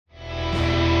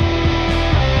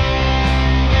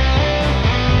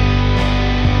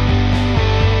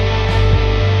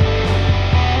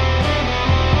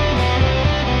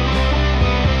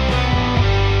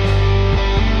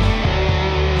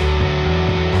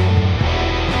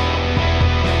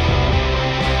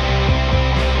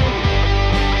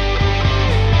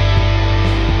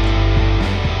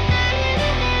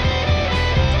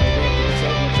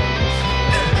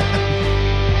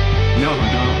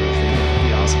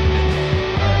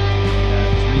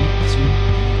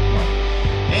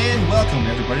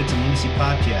everybody. It's a Lunacy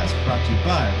Podcast brought to you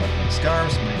by Red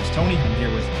Scarves. My name is Tony. I'm here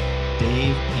with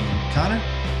Dave and Connor.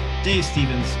 Dave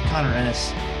Stevens, Connor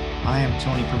Ennis. I am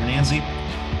Tony Pervenanzi,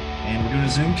 and we're doing a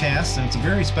Zoomcast, and it's a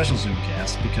very special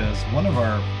Zoomcast because one of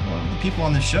the people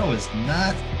on the show is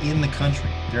not in the country.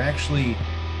 They're actually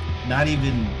not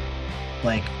even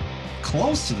like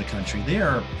close to the country. They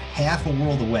are half a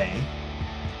world away.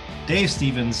 Dave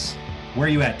Stevens, where are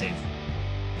you at, Dave?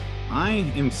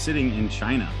 I am sitting in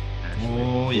China, actually.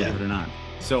 Oh, yeah. Believe it or not.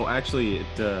 So actually,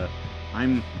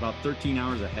 I'm about 13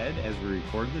 hours ahead as we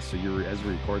record this. So you're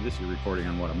recording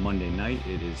on a Monday night.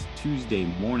 It is Tuesday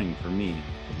morning for me.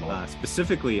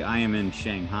 Specifically, I am in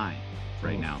Shanghai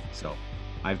right now. So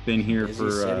I've been here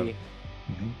for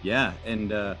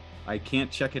and I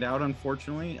can't check it out,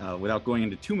 unfortunately, without going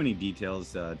into too many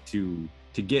details.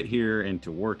 To get here and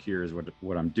to work here is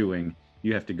what I'm doing.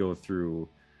 You have to go through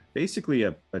basically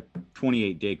a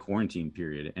 28-day quarantine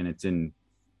period, and it's in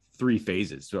 3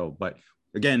 phases. So, but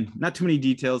again, not too many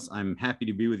details. I'm happy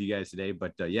to be with you guys today,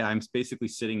 but I'm basically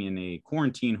sitting in a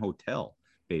quarantine hotel,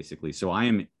 basically. So I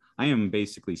am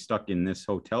basically stuck in this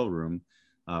hotel room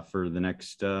for the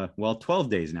next 12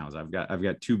 days now. As I've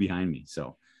got 2 behind me.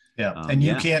 So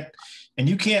you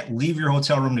can't leave your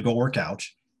hotel room to go work out.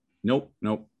 Nope.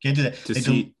 Can't do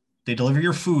that. They deliver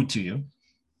your food to you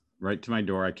right to my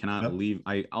door. I cannot leave.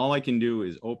 All I can do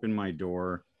is open my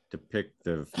door to pick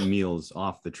the meals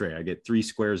off the tray. I get 3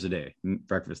 squares a day: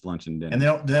 breakfast, lunch, and dinner. And they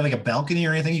have like a balcony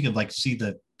or anything you could like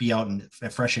be out in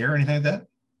fresh air or anything like that?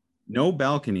 No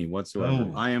balcony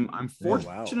whatsoever. I'm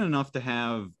fortunate enough to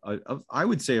have I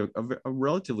would say a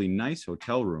relatively nice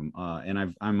hotel room,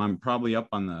 and I'm probably up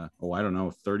on the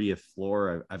 30th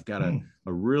floor. I've got a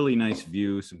really nice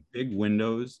view, some big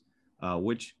windows,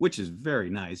 which is very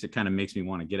nice. It kind of makes me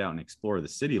want to get out and explore the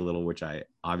city a little, which I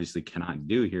obviously cannot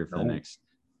do here for the next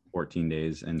 14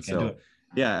 days. And so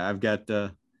I've got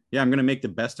I'm going to make the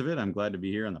best of it. I'm glad to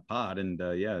be here on the pod, and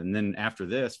and then after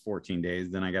this 14 days,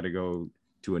 then I got to go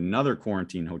to another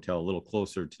quarantine hotel a little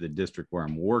closer to the district where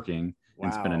I'm working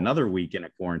and spend another week in a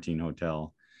quarantine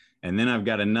hotel. And then I've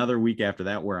got another week after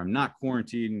that where I'm not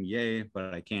quarantined,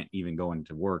 but I can't even go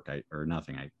into work or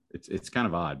nothing. It's kind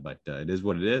of odd, but it is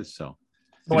what it is. So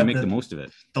make the most of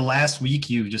it. The last week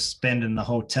you just spend in the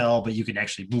hotel, but you can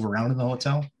actually move around in the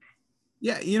hotel.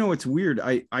 Yeah. It's weird.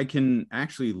 I can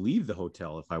actually leave the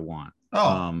hotel if I want.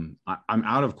 I'm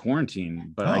out of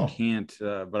quarantine, but I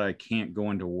can't go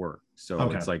into work.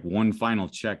 So it's like one final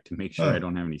check to make sure I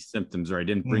don't have any symptoms or I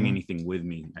didn't bring anything with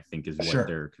me, I think is what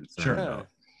they're concerned about.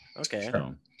 Okay.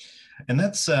 So. And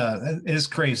that's it is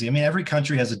crazy. I mean, every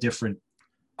country has a different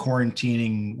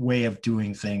quarantining way of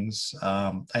doing things.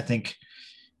 I think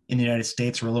in the United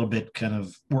States,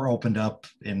 we're opened up,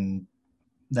 and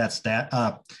that's that.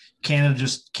 Canada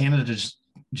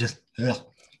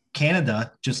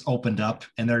just opened up,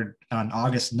 and they're on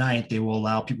August 9th, they will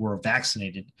allow people who are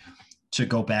vaccinated to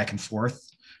go back and forth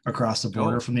across the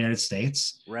border from the United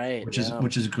States. Right. Which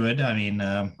is good. I mean,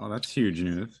 that's huge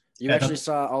news. You actually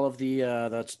saw all of the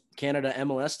Canada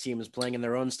MLS teams playing in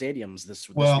their own stadiums this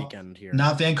weekend here.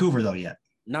 Not Vancouver though yet.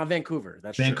 Not Vancouver.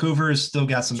 Vancouver has still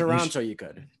got some Toronto issues. You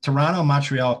could. Toronto,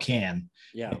 Montreal can.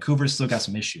 Yeah. Vancouver's still got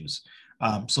some issues.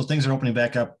 So things are opening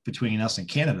back up between us and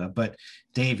Canada. But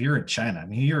Dave, you're in China. I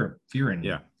mean, you're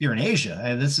in Asia,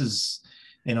 and this is,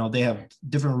 they have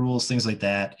different rules, things like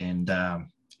that, and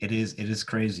it is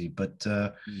crazy. But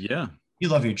you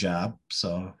love your job,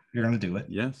 so you're gonna do it.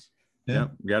 Yes. Yeah.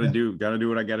 Gotta do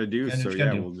what I gotta do. So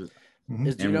we'll just.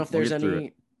 Do you know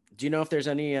if there's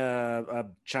any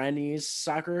Chinese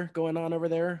soccer going on over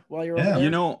there while you're over there?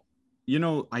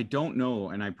 I don't know,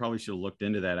 and I probably should have looked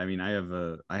into that. I mean, I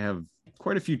have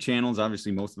quite a few channels.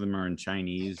 Obviously, most of them are in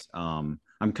Chinese. I'm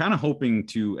kind of hoping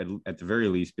to, at the very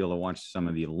least, be able to watch some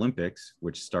of the Olympics,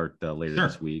 which start later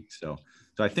this week. So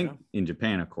I think in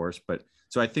Japan, of course, but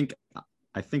so I think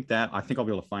I'll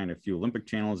be able to find a few Olympic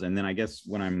channels, and then I guess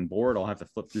when I'm bored, I'll have to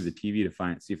flip through the TV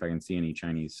to see if I can see any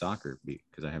Chinese soccer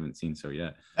because I haven't seen so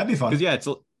yet. That'd be fun. Because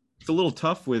it's a little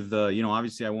tough with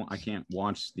obviously I can't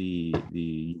watch the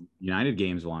United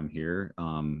games while I'm here,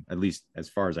 at least as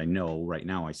far as I know right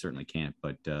now. I certainly can't,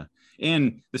 but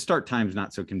and the start time's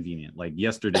not so convenient. Like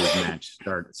yesterday's match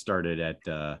started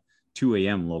at 2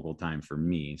 a.m. local time for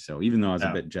me, so even though I was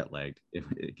a bit jet lagged, it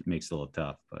makes it a little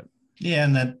tough. But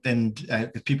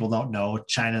if people don't know,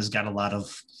 China's got a lot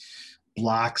of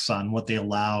blocks on what they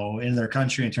allow in their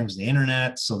country in terms of the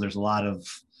internet, so there's a lot of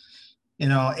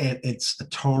it's a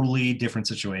totally different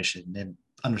situation, and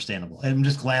understandable. And I'm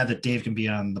just glad that Dave can be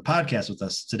on the podcast with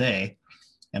us today,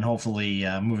 and hopefully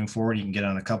moving forward, you can get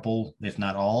on a couple, if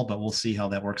not all, but we'll see how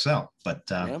that works out. But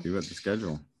see what the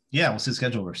schedule. Yeah, we'll see the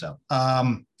schedule works out.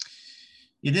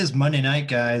 It is Monday night,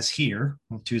 guys, here,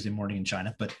 Tuesday morning in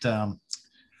China, but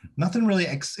nothing really,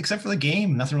 except for the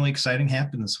game, nothing really exciting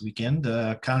happened this weekend.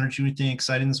 Connor, did you do anything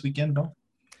exciting this weekend at all?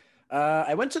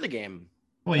 I went to the game.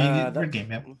 Well, you did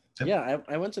game, yeah. Yeah,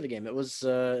 I went to the game. It was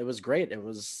great. It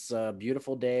was a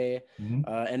beautiful day,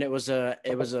 and it was a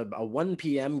 1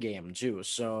 p.m. game too.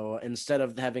 So instead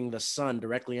of having the sun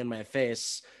directly in my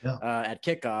face at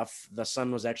kickoff, the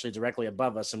sun was actually directly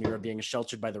above us, and we were being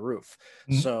sheltered by the roof.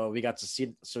 So we got to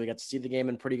see the game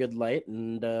in pretty good light,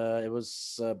 and it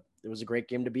was a great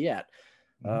game to be at.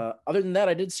 Other than that,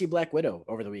 I did see Black Widow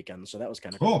over the weekend, so that was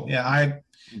kind of cool. Yeah,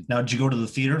 now did you go to the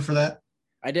theater for that?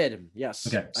 I did, yes.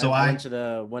 Okay, so I went to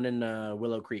the one in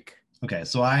Willow Creek. Okay,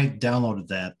 so I downloaded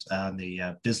that on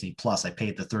the Disney Plus. I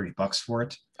paid the $30 for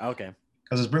it. Okay.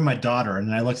 Because I was bringing my daughter,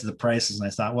 and I looked at the prices, and I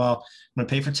thought, well, I'm going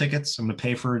to pay for tickets. I'm going to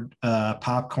pay for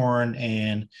popcorn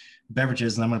and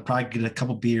beverages, and I'm going to probably get a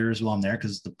couple beers while I'm there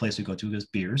because the place we go to is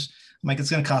beers. I'm like,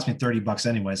 it's going to cost me $30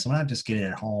 anyway, so I'm not just get it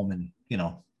at home and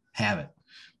have it.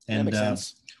 And that makes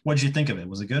sense. What did you think of it?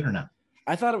 Was it good or not?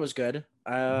 I thought it was good.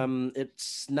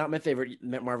 It's not my favorite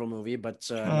Marvel movie, but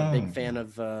I'm a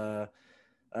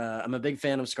big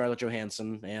fan of Scarlett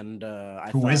Johansson, and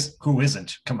who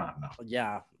isn't? Come on now.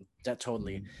 Yeah, that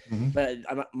totally. But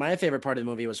my favorite part of the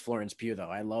movie was Florence Pugh, though.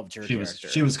 I loved her character.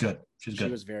 She was good. She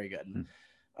was very good.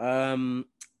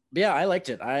 But yeah, I liked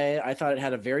it. I thought it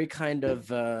had a very kind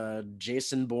of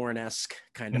Jason Bourne-esque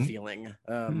kind of feeling,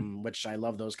 which I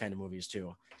love those kind of movies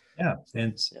too. Yeah,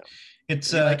 it's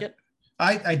Did you like it?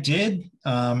 I did.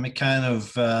 It kind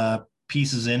of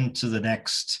pieces into the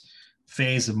next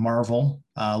phase of Marvel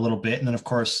a little bit. And then, of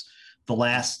course, the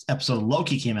last episode of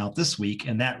Loki came out this week,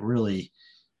 and that really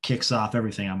kicks off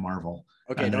everything on Marvel.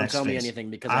 Okay, don't tell me anything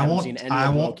because I haven't seen any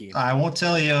of Loki. I won't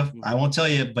tell you. I won't tell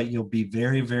you, but you'll be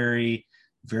very, very,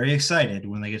 very excited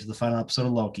when they get to the final episode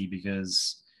of Loki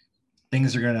because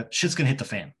shit's gonna hit the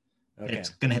fan. Okay. It's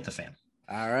gonna hit the fan.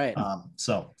 All right.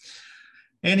 So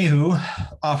anywho,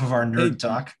 off of our nerd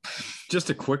talk. Just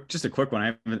a quick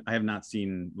one. I have not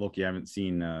seen Loki. I haven't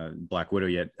seen Black Widow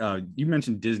yet. You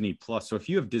mentioned Disney Plus. So if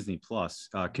you have Disney Plus,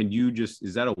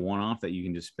 is that a one-off that you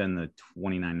can just spend the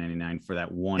 $29.99 for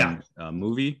that one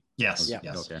movie? Yes. Yeah.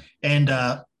 Yes. Okay. And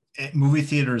movie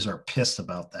theaters are pissed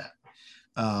about that.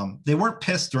 They weren't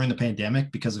pissed during the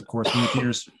pandemic because, of course, movie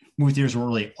theaters weren't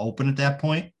really open at that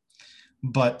point.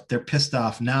 But they're pissed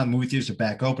off now. Movie theaters are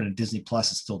back open, and Disney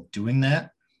Plus is still doing that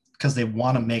because they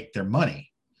want to make their money.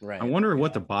 Right. I wonder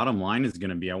what the bottom line is going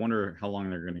to be. I wonder how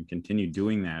long they're going to continue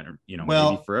doing that, or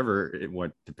maybe forever.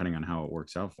 Depending on how it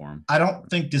works out for them. I don't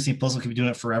think Disney Plus will keep doing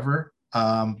it forever,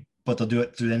 but they'll do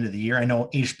it through the end of the year. I know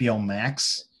HBO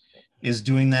Max is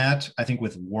doing that. I think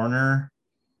with Warner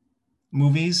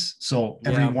movies. So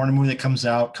every Warner movie that comes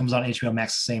out on HBO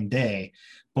Max the same day.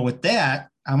 But with that,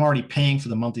 I'm already paying for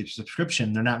the monthly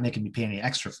subscription. They're not making me pay any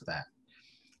extra for that.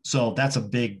 So that's a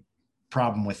big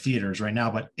problem with theaters right now.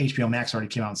 But HBO Max already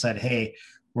came out and said, hey,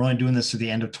 we're only doing this to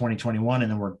the end of 2021, and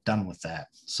then we're done with that.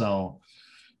 So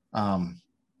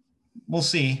we'll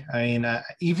see. I mean,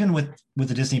 even with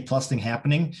the Disney Plus thing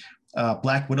happening,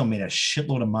 Black Widow made a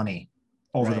shitload of money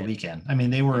over the weekend. I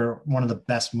mean, they were one of the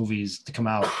best movies to come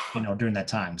out, during that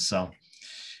time. So,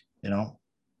 we'll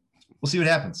see what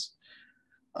happens.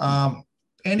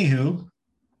 Anywho,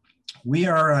 we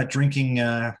are drinking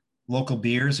local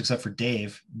beers, except for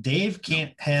Dave. Dave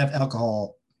can't have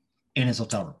alcohol in his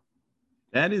hotel room.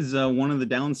 That is one of the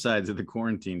downsides of the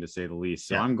quarantine, to say the least.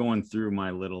 So I'm going through my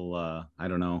little, I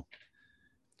don't know,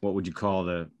 what would you call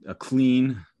a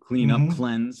clean up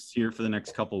cleanse here for the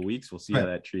next couple of weeks. We'll see how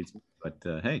that treats me. But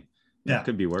hey, it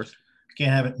could be worse.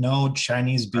 Can't have it. No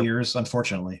Chinese beers,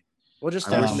 unfortunately. We'll just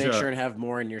make sure and have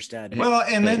more in your stead. Well,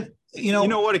 and then you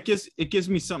know what, it gives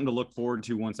me something to look forward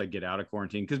to once I get out of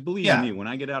quarantine. Because believe me, when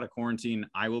I get out of quarantine,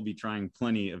 I will be trying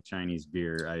plenty of Chinese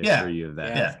beer. I assure you of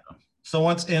that. Yeah. So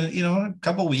once in a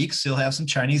couple of weeks, you'll have some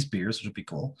Chinese beers, which would be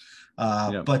cool.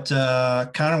 But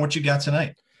Connor, what you got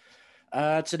tonight?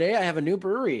 Today I have a new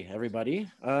brewery, everybody.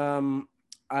 On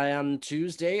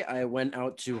Tuesday I went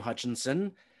out to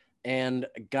Hutchinson and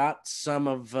got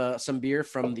some beer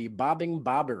from the Bobbing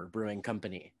Bobber Brewing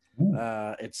Company.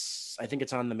 I think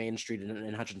it's on the main street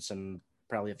in Hutchinson,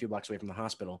 probably a few blocks away from the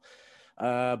hospital.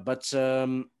 I've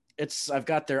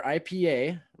got their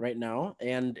IPA right now,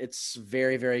 and it's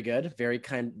very, very good.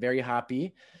 Very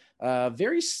hoppy,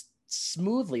 very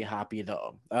smoothly hoppy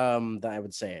though. I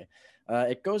would say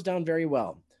it goes down very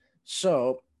well.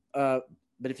 So,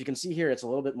 but if you can see here, it's a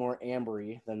little bit more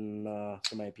ambery than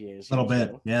some IPAs. A little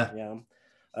bit, yeah.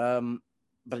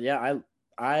 But yeah,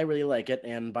 I really like it,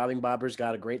 and Bobbing Bobber's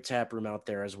got a great tap room out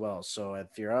there as well. So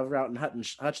if you're ever out in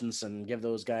Hutchinson, give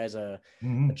those guys a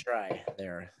try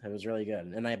there. It was really good,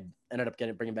 and I ended up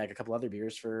bringing back a couple other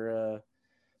beers for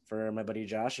my buddy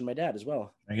Josh and my dad as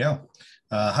well. There you go.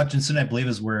 Hutchinson, I believe,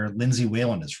 is where Lindsay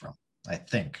Whalen is from. I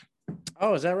think.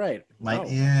 Oh, is that right?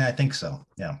 Yeah, I think so.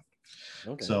 Yeah.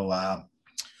 Okay. So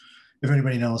if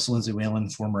anybody knows Lindsay Whalen,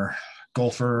 former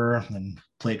golfer and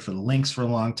played for the Lynx for a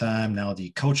long time, now the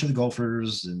coach of the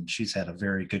Gophers, and she's had a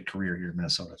very good career here in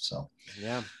Minnesota. So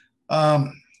yeah.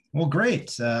 Well,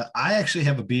 great. I actually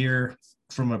have a beer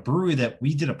from a brewery that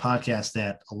we did a podcast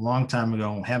at a long time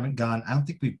ago. Haven't gone. I don't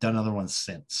think we've done another one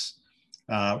since.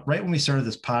 Right when we started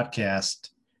this podcast,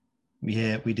 we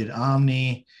did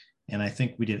Omni, and I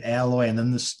think we did Alloy, and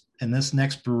then this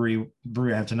next brewery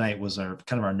I have tonight was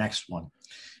our next one.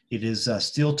 It is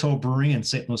Steel Toe Brewing in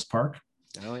St. Louis Park.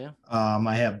 Oh yeah.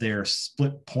 I have their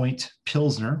Split Point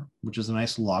Pilsner, which is a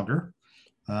nice lager,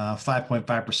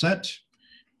 5.5%,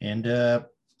 and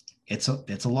it's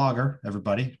a lager.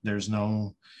 Everybody, there's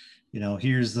no,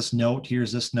 here's this note,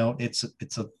 here's this note. It's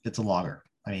a lager.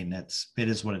 I mean, it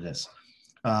is what it is.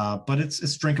 But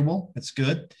it's drinkable. It's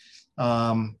good.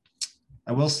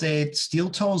 I will say Steel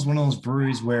Toe is one of those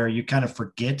breweries where you kind of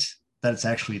forget that it's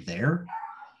actually there,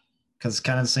 because it's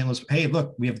kind of the same as, hey,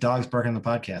 look, we have dogs barking on the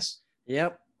podcast.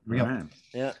 Yep. Here we go. Right.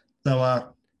 Yeah.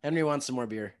 So Henry wants some more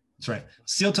beer. that's right.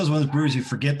 Steel Toe is one of those breweries you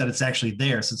forget that it's actually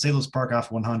there. So St. Louis Park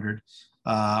off 100.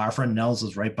 Our friend Nels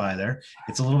is right by there.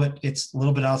 It's a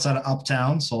little bit outside of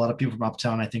Uptown, so a lot of people from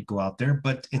Uptown I think go out there.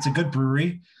 But it's a good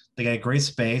brewery. They got a great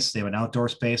space. They have an outdoor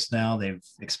space now. They've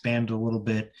expanded a little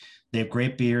bit. They have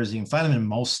great beers. You can find them in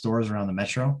most stores around the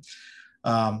metro.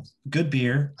 Good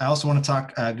beer. I also want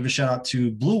to give a shout out to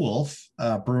Blue Wolf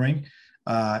Brewing.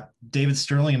 David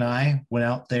Sterling and I went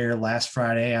out there last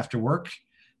Friday after work.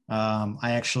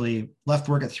 I actually left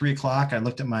work at 3:00. I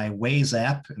looked at my Waze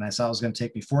app and I saw it was going to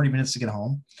take me 40 minutes to get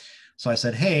home. So I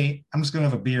said, hey, I'm just going to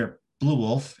have a beer at Blue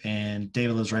Wolf. And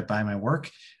David lives right by my work.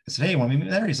 I said, hey, you want me to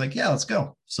meet there? He's like, yeah, let's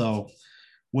go. So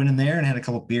went in there and had a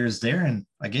couple of beers there. And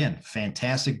again,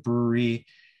 fantastic brewery,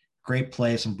 great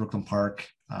place in Brooklyn Park.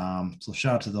 So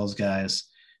shout out to those guys.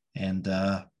 And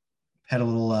had a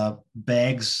little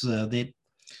bags. I think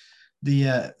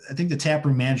the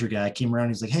taproom manager guy came around.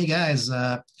 He's like, hey guys,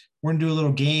 we're gonna do a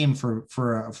little game for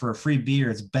a free beer.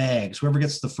 It's bags. Whoever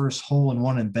gets the first hole in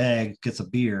one in bag gets a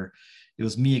beer. It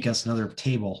was me against another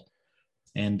table,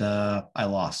 and I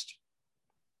lost.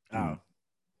 Oh,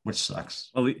 which sucks.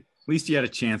 Well, at least you had a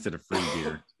chance at a free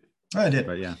beer. I did,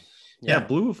 but yeah,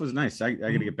 Blue Wolf was nice. I got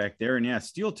to get back there. And yeah,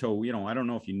 Steel Toe, I don't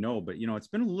know if you know, but it's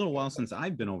been a little while since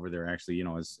I've been over there actually,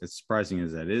 as surprising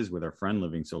as that is with our friend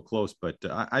living so close. But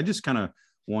I just kind of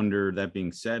wonder, that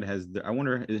being said, has their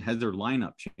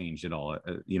lineup changed at all,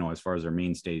 as far as their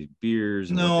mainstay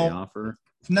beers and what they offer?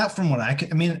 Not from what I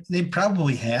mean, they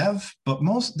probably have, but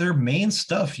most their main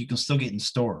stuff you can still get in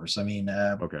stores. I mean,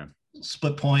 okay.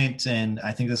 Split Point, and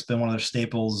I think that's been one of their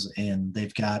staples. And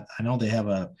I know they have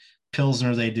a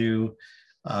Pilsner they do.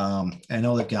 I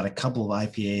know they've got a couple of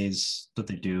IPAs that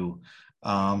they do.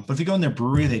 But if you go in their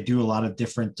brewery, they do a lot of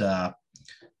different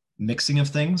mixing of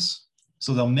things.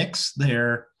 So they'll mix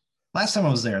last time I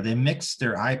was there, they mixed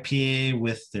their IPA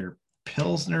with their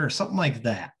Pilsner or something like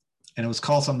that. And it was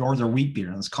called something, or their wheat beer,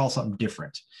 and it's called something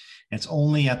different. And it's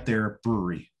only at their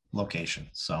brewery location.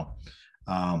 So,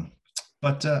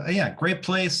 yeah, great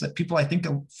place that people, I think,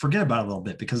 forget about a little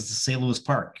bit because it's St. Louis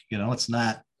Park. It's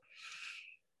not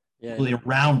really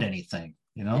around anything,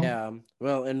 Yeah.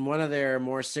 Well, and one of their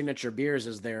more signature beers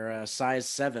is their Size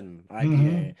 7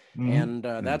 IPA. Mm-hmm. And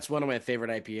that's one of my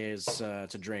favorite IPAs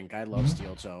to drink. I love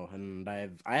Steel Toe, and I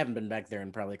haven't been back there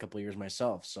in probably a couple of years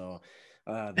myself. So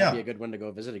that'd be a good one to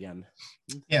go visit again.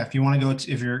 Yeah. If you want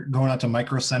to if you're going out to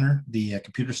Micro Center, the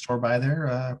computer store by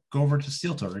there, go over to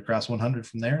Steel Toe, right across 100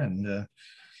 from there, and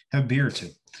have a beer or two.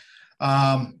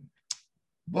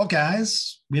 Well,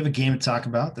 guys, we have a game to talk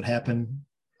about that happened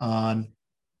on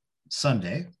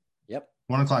Sunday. Yep.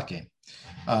 1:00 game.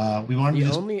 We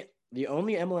wanted the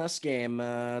only MLS game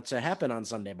to happen on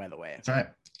Sunday, by the way. That's right.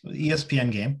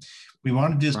 ESPN game. We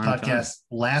wanted to do this podcast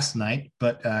last night,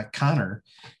 but Connor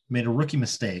made a rookie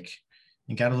mistake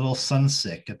and got a little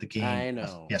sunsick at the game. I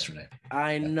know. Yesterday.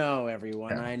 I know,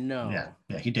 everyone. Yeah. I know.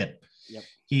 Yeah, he did. Yep.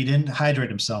 He didn't hydrate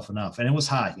himself enough, and it was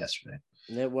hot yesterday.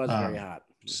 It was very hot.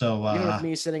 So even with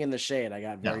me sitting in the shade, I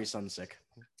got very sunsick.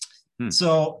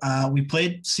 So we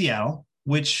played Seattle,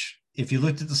 which, if you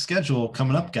looked at the schedule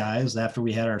coming up, guys, after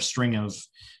we had our string of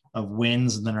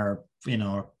wins and then our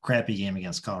crappy game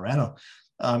against Colorado,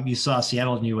 you saw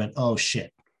Seattle and you went, oh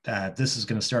shit, this is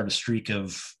going to start a streak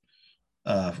of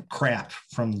crap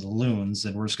from the Loons,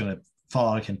 and we're just going to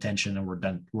fall out of contention and we're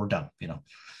done.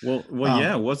 Well,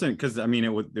 yeah, it wasn't, because I mean, it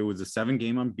was a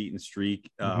 7-game unbeaten streak,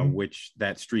 which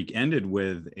that streak ended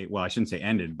with. Well, I shouldn't say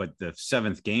ended, but the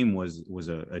 7th game was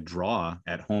a draw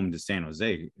at home to San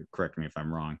Jose. Correct me if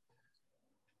I'm wrong.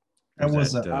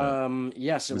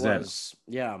 Yes, it was.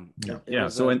 Yeah. It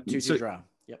was so a 2-2 draw.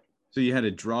 Yep. So you had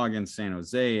a draw against San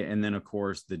Jose, and then of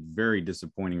course the very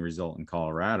disappointing result in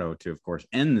Colorado to, of course,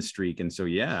 end the streak. And so,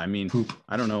 yeah, I mean,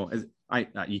 I don't know.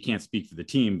 You can't speak for the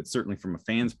team, but certainly from a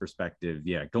fan's perspective,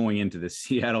 yeah, going into the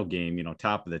Seattle game,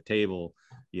 top of the table,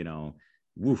 it's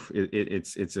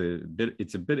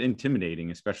a bit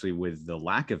intimidating, especially with the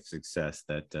lack of success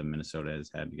that Minnesota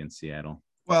has had against Seattle.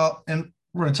 Well, and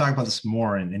we're going to talk about this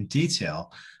more in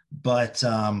detail, but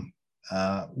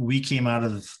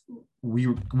we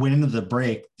went into the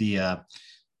break, the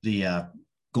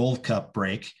Gold Cup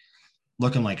break,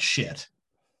 looking like shit,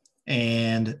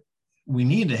 and we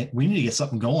need to get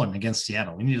something going against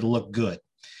Seattle. We need to look good.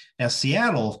 Now,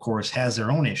 Seattle, of course, has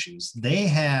their own issues. They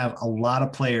have a lot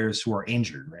of players who are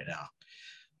injured right now.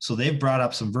 So they've brought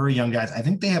up some very young guys. I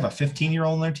think they have a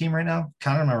 15-year-old on their team right now.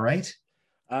 Connor, am I right?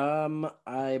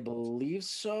 I believe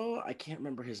so. I can't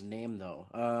remember his name though.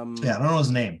 I don't know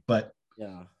his name, but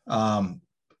yeah.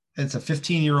 It's a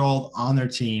 15-year-old on their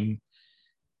team.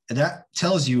 And that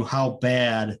tells you how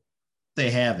bad they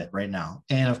have it right now.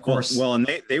 And of course, and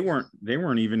they weren't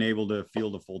even able to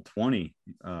field a full 20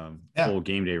 full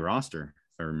game day roster,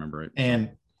 if I remember it.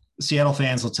 And Seattle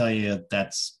fans will tell you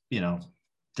that's,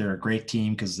 they're a great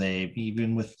team because they,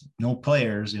 even with no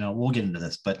players, we'll get into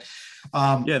this, but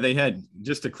they had,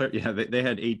 just to clear, they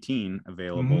had 18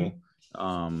 available.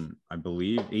 I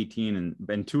believe 18,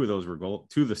 and 2 of those were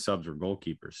two of the subs were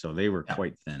goalkeepers, so they were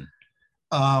quite thin.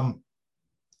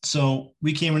 So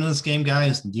we came into this game,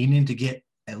 guys, needing to get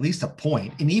at least a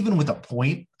point. And even with a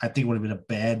point, I think it would have been a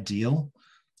bad deal.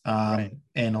 And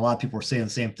a lot of people were saying the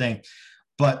same thing.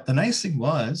 But the nice thing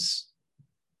was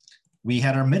we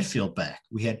had our midfield back.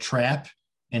 We had Trapp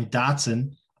and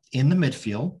Dotson in the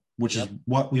midfield, which is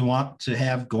what we want to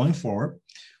have going forward.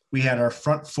 We had our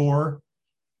front 4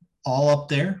 all up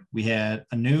there. We had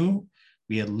Anu,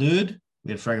 we had Lod,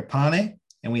 we had Fragapane,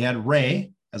 and we had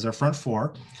Ray as our front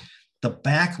 4. The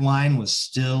back line was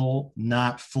still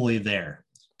not fully there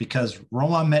because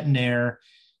Romain Métanire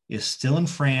is still in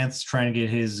France trying to get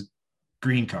his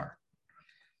green card.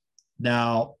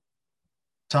 Now,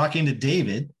 talking to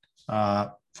David,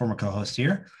 former co-host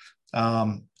here,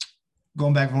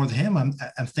 going back and forth with him, I'm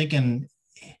thinking,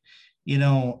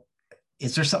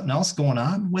 is there something else going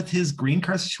on with his green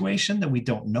card situation that we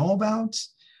don't know about?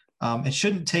 It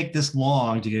shouldn't take this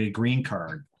long to get a green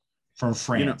card from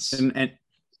France.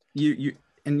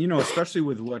 Especially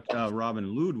with what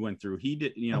Robin Lod went through, he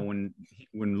did, when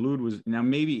Lod was, now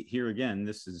maybe here again,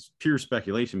 this is pure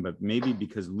speculation, but maybe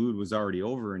because Lod was already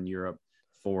over in Europe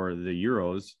for the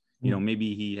Euros,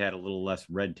 maybe he had a little less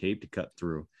red tape to cut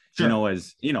through. Sure.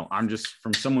 I'm just,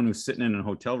 from someone who's sitting in a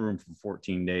hotel room for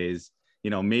 14 days,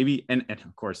 maybe, and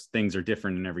of course things are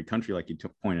different in every country, like you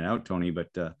pointed out, Tony, but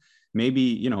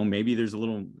maybe there's a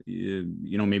little,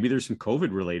 maybe there's some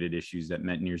COVID related issues that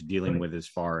Métanire's dealing with as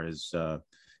far as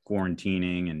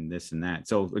quarantining and this and that.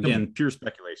 So again, pure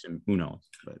speculation, who knows?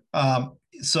 But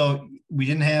so we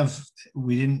didn't have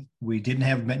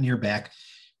Métanire back.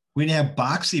 We didn't have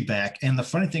Boxy back. And the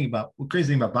crazy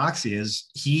thing about Boxy is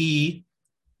he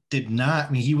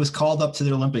was called up to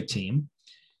the Olympic team.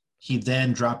 He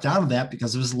then dropped out of that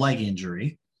because of his leg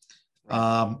injury.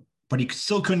 But he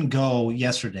still couldn't go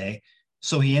yesterday.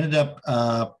 So he ended up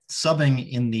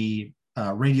subbing in the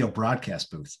radio broadcast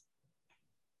booth.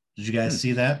 Did you guys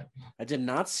see that? I did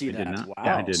not see that. Wow.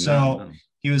 Yeah, I did not.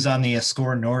 He was on the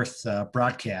Score North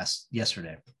broadcast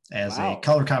yesterday as a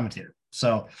color commentator.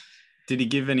 So did he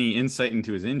give any insight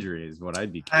into his injury is what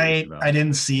I'd be curious about. I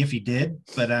didn't see if he did,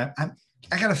 but I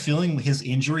got a feeling his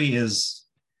injury is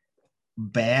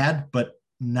bad, but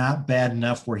not bad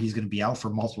enough where he's going to be out for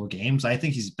multiple games. I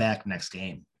think he's back next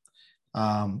game.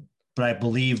 But I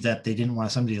believe that they didn't want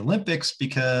to send him to the Olympics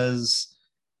because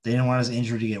they didn't want his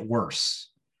injury to get worse.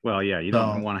 Well, yeah, you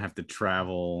don't want to have to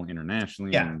travel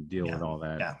internationally and deal with all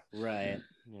that. Yeah. Right.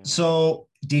 Yeah. So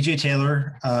DJ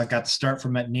Taylor got the start for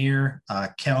Métanire.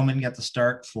 Kelman got the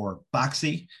start for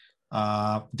Boxy.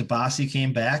 Debasi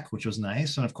came back, which was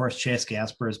nice. And of course, Chase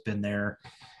Gasper has been there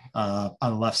on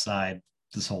the left side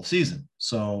this whole season.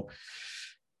 So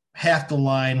half the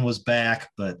line was back,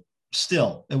 but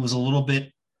still it was a little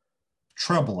bit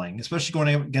troubling, especially going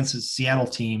against a Seattle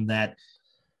team that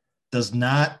does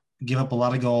not give up a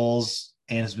lot of goals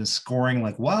and has been scoring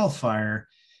like wildfire.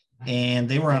 And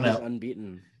they were on a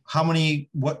unbeaten how many?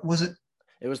 What was it?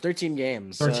 It was 13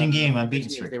 games. 13 game unbeaten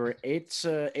streak. They were eight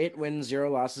wins,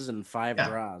 0 losses, and 5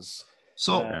 draws.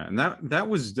 So and that's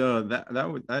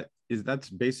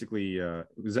basically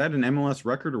was that an MLS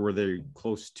record, or were they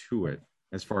close to it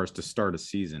as far as to start a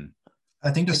season?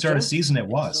 I think to start a season it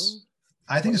was.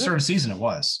 I think to start a season it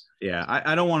was. Yeah,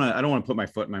 I don't want to put my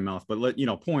foot in my mouth, but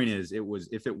point is,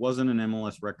 if it wasn't an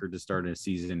MLS record to start a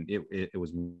season, it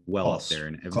was well close, up there,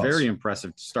 and very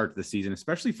impressive to start the season,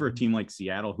 especially for a team like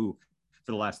Seattle, who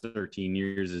for the last 13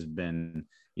 years has been,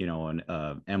 an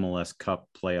MLS Cup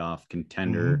playoff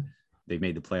contender. Mm-hmm. They've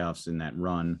made the playoffs in that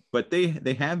run, but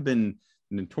they have been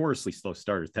notoriously slow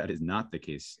starters. That is not the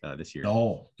case this year.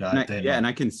 Oh, God, and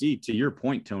I can see, to your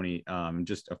point, Tony,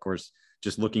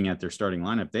 just looking at their starting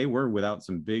lineup, they were without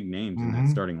some big names in that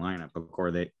starting lineup. Of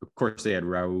course, they had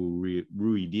Raul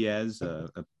Ruidiaz,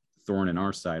 a thorn in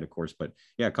our side, of course, but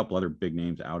yeah, a couple other big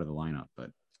names out of the lineup,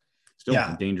 but still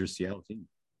a dangerous Seattle team.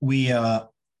 We get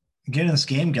in this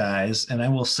game, guys, and I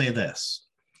will say this.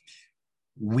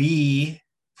 We,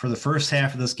 for the first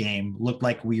half of this game, looked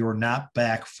like we were not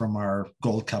back from our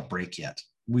Gold Cup break yet.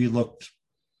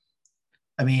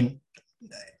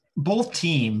 Both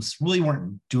teams really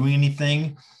weren't doing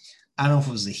anything. I don't know if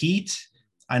it was the heat.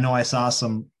 I know I saw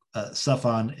some stuff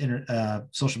on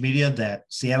social media that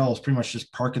Seattle was pretty much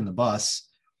just parking the bus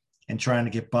and trying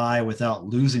to get by without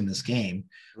losing this game.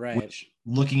 Right. Which,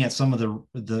 looking at some of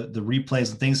the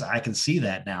replays and things, I can see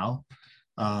that now.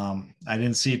 I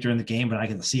didn't see it during the game, but I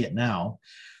can see it now.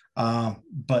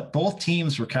 But both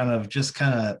teams were kind of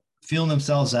feeling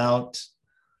themselves out,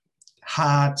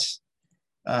 hot.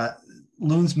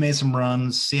 Loons made some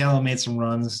runs. Seattle made some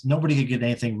runs. Nobody could get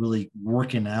anything really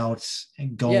working out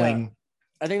and going. Yeah.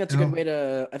 I think that's a good way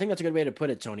to. I think that's a good way to put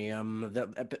it, Tony.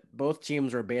 Both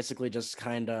teams were basically just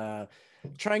kind of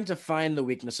trying to find the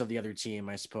weakness of the other team,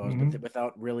 I suppose, but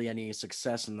without really any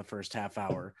success in the first half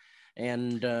hour.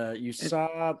 And you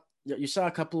saw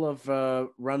a couple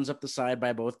of runs up the side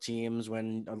by both teams,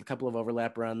 when a couple of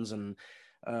overlap runs, and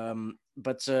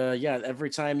every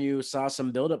time you saw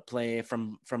some build-up play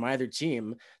from either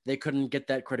team, they couldn't get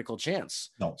that critical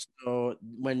chance. No.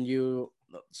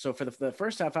 So for the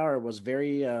first half hour was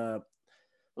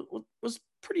was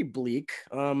pretty bleak,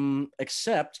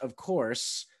 except, of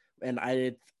course, and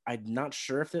I'm not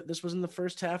sure if this was in the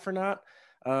first half or not.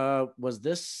 Was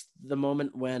this the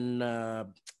moment when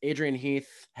Adrian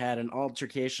Heath had an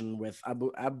altercation with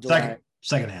Abdullah?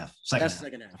 Second half.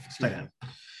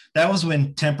 That was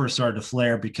when temper started to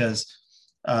flare, because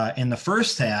in the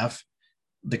first half,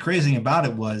 the crazy thing about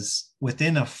it was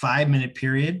within a 5-minute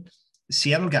period,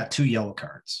 Seattle got 2 yellow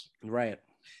cards. Right.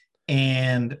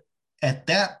 And at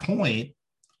that point,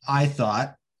 I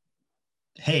thought,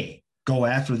 hey, go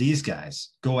after these guys.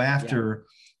 Go after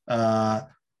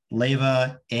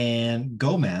Leyva and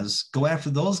Gomez. Go after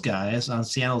those guys on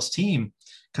Seattle's team,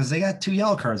 because they got 2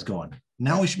 yellow cards going.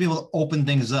 Now we should be able to open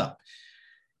things up.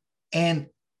 And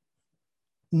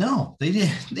no, they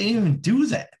didn't even do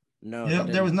that. No,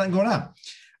 there was nothing going on.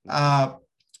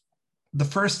 The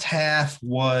first half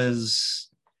was,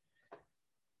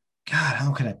 God,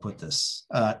 how can I put this?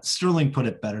 Sterling put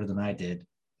it better than I did.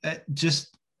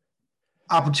 Just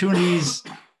opportunities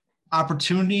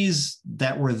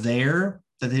that were there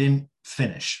that they didn't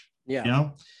finish. Yeah.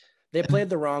 They played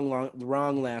the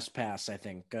wrong last pass, I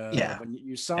think. When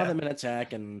you saw them in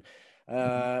attack, and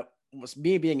was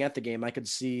me being at the game, I could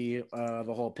see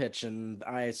the whole pitch, and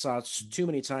I saw too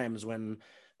many times when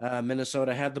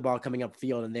Minnesota had the ball coming up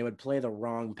field and they would play the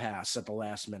wrong pass at the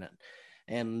last minute.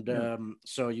 And it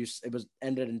was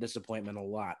ended in disappointment a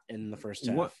lot in the first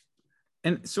half.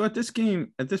 And so at this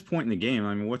point in the game,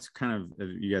 I mean, what's kind of,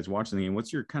 you guys watching the game,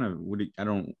 what's your kind of,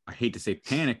 I hate to say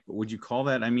panic, but would you call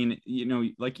that? I mean,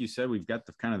 like you said, we've got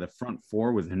the kind of the front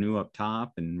four with Hanu up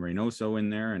top and Reynoso in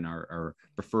there and our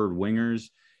preferred wingers.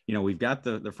 We've got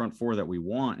the front four that we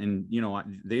want. And,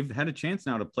 they've had a chance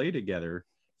now to play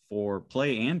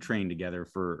and train together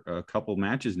for a couple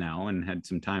matches now, and had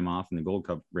some time off in the Gold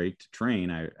Cup break to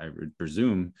train, I would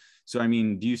presume. So, I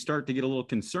mean, do you start to get a little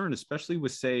concerned, especially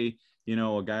with, say,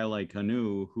 a guy like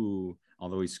Hanu, who,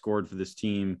 although he scored for this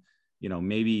team,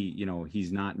 maybe,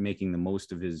 he's not making the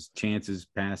most of his chances,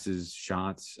 passes,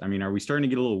 shots. I mean, are we starting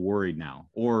to get a little worried now,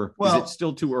 or is it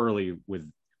still too early with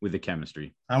the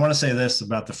chemistry? I want to say this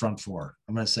about the front four.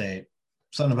 I'm going to say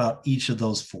something about each of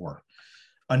those four.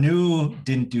 Hanu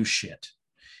didn't do shit.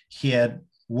 He had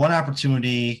one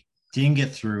opportunity, didn't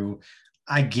get through.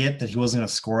 I get that he wasn't going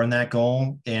to score in that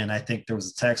goal. And I think there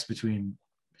was a text between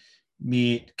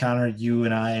me, Connor, you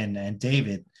and I, and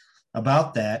David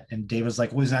about that. And David's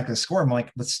like, well, he's not going to score. I'm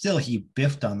like, but still, he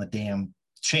biffed on the damn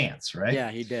chance, right?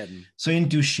 Yeah, he did. So he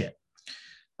didn't do shit.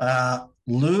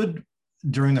 Lod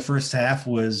during the first half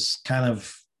was kind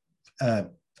of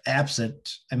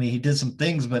absent. I mean, he did some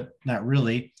things, but not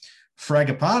really.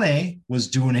 Fragapane was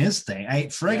doing his thing.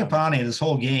 Fragapane this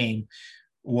whole game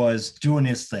was doing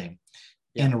his thing.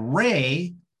 Yeah. And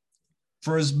Ray,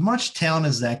 for as much talent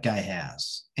as that guy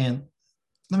has, and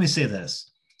let me say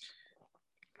this,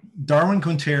 Darwin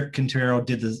Quintero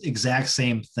did the exact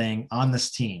same thing on this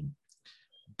team,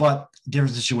 but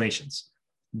different situations.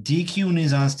 DQ, when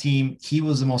he's on his team, he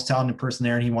was the most talented person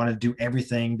there, and he wanted to do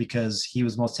everything because he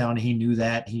was most talented. He knew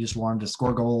that. He just wanted to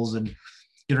score goals and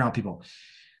get around people.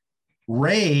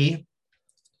 Ray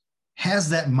has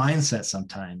that mindset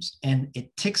sometimes, and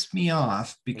it ticks me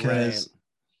off because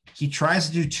he tries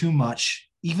to do too much.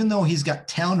 Even though he's got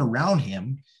talent around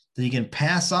him that he can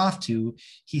pass off to,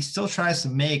 he still tries to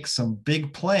make some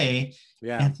big play.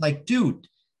 Yeah. And it's like, dude,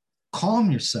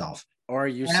 calm yourself. Or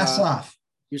you pass off.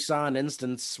 You saw an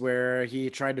instance where he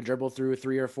tried to dribble through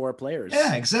 3 or 4 players.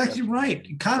 Yeah, exactly right.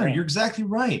 Connor, you're exactly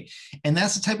right. And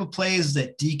that's the type of plays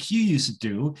that DQ used to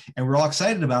do. And we're all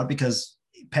excited about it because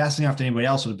passing off to anybody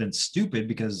else would have been stupid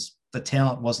because the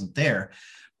talent wasn't there.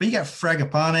 But you got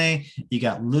Fragapane, you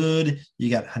got Lod, you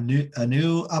got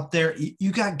Anu up there.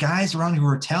 You got guys around who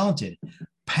are talented.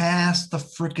 Pass the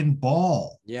freaking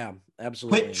ball. Yeah,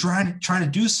 absolutely. Quit trying to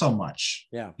do so much.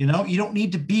 Yeah. You know, you don't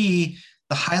need to be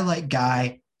the highlight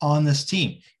guy on this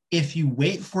team. If you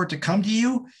wait for it to come to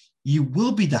you, you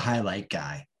will be the highlight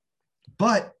guy,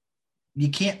 but you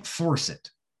can't force it,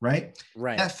 right?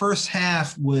 Right. That first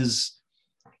half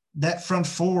that front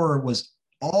four was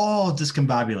all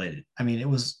discombobulated. I mean, it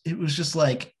was just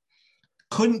like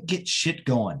couldn't get shit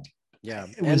going. Yeah.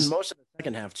 And most of the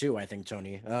second half too, I think,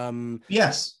 Tony.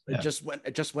 Yes. It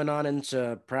just went on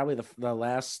into probably the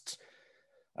last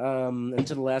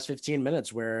into the last 15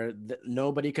 minutes where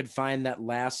nobody could make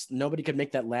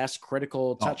that last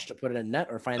critical touch to put it in net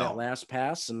or find that last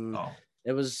pass. And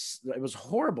it was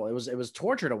horrible. It was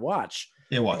torture to watch.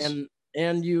 It was.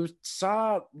 And you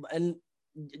saw, and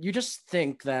you just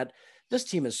think that this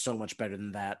team is so much better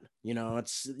than that. You know,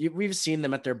 we've seen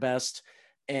them at their best,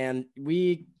 and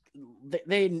they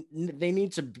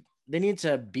need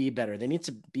to be better. They need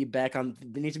to be back on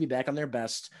their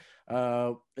best.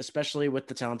 Especially with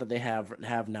the talent that they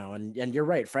have now. And you're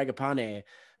right, Fragapane,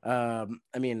 I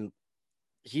mean,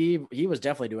 he was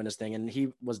definitely doing his thing, and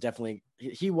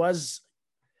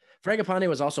Fragapane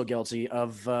was also guilty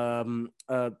of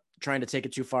trying to take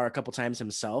it too far a couple times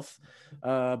himself.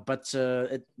 But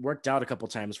it worked out a couple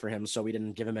times for him, so we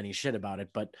didn't give him any shit about it.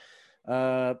 But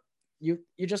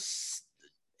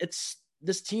it's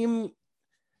this team,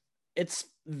 it's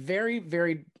very,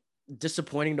 very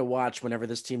disappointing to watch whenever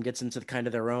this team gets into kind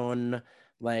of their own,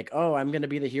 like, oh, I'm going to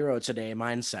be the hero today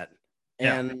mindset.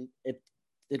 And it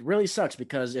really sucks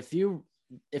because if you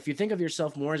think of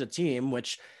yourself more as a team,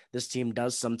 which this team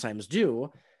does sometimes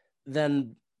do,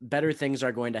 then better things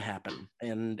are going to happen.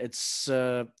 And it's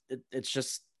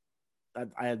just,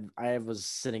 I was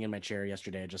sitting in my chair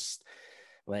yesterday, just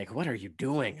like, what are you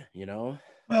doing? You know?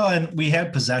 Well, and we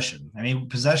had possession. I mean,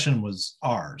 possession was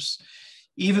ours.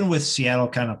 Even with Seattle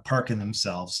kind of parking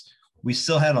themselves, we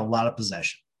still had a lot of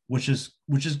possession, which is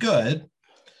good,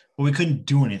 but we couldn't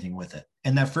do anything with it.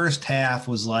 And that first half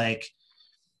was like,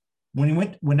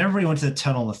 whenever we went to the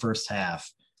tunnel in the first half,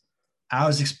 I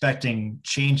was expecting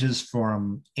changes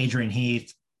from Adrian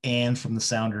Heath and from the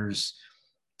Sounders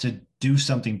to do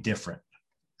something different.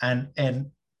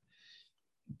 And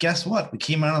guess what? We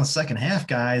came out on the second half,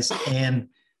 guys, and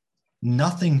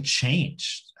nothing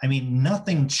changed. I mean,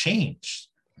 nothing changed.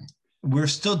 We're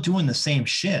still doing the same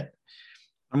shit.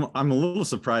 I'm a little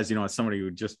surprised, as somebody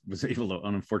who just was able to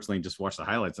unfortunately just watch the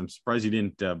highlights. I'm surprised you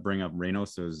didn't bring up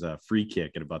Reynoso's free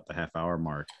kick at about the half-hour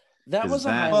mark. That was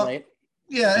a highlight.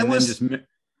 Yeah, it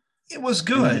was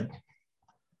good.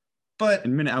 But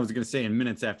I was going to say in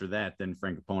minutes after that, then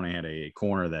Fragapane had a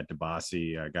corner that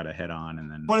Dibassy got a head on,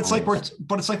 and then. But it's like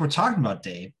we're talking about,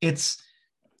 Dave.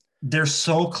 They're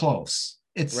so close.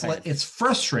 It's right. It's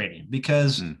frustrating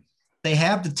because they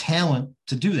have the talent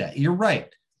to do that. You're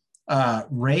right.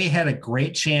 Ray had a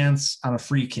great chance on a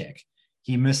free kick.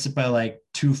 He missed it by like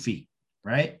 2 feet,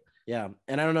 right? Yeah.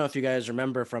 And I don't know if you guys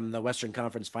remember from the Western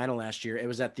Conference final last year, it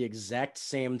was at the exact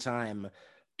same time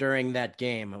during that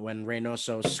game when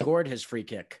Reynoso scored his free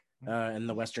kick in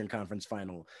the Western Conference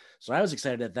final. So I was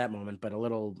excited at that moment, but a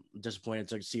little disappointed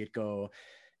to see it go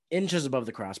inches above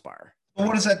the crossbar. Well,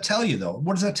 what does that tell you, though?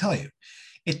 What does that tell you?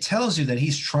 It tells you that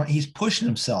he's pushing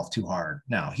himself too hard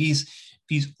now. He's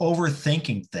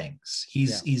overthinking things.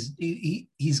 He's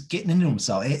getting into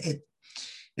himself.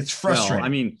 It's frustrating. Well, I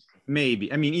mean,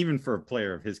 Maybe. I mean, even for a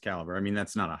player of his caliber, I mean,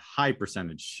 that's not a high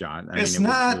percentage shot. I It's mean,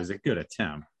 not. It was a good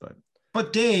attempt, but.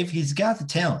 But Dave, he's got the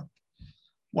talent.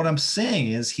 What I'm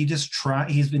saying is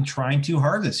he's been trying too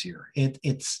hard this year.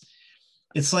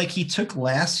 It's like he took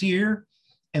last year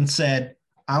and said,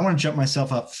 I want to jump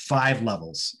myself up 5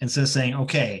 levels instead of saying,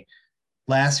 okay,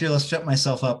 last year, let's jump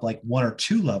myself up like 1 or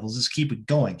 2 levels. Just keep it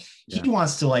going. Yeah. He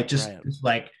wants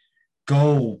to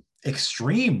go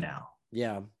extreme now.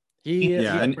 Yeah. He's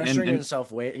pressuring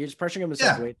himself way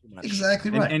too much.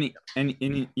 Exactly right. And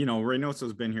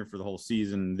Reynoso's been here for the whole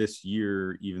season this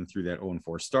year, even through that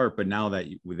 0-4 start. But now that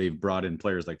they've brought in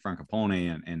players like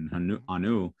Francopone and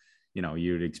Anu,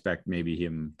 you'd expect maybe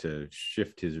him to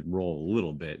shift his role a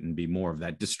little bit and be more of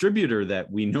that distributor that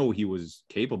we know he was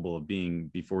capable of being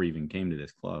before he even came to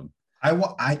this club.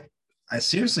 I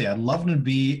seriously, I'd love him to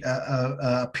be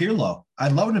Pirlo.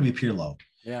 I'd love him to be Pirlo.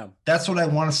 Yeah, that's what I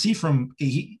want to see from.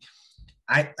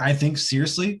 I think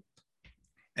seriously,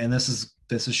 and this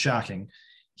is shocking.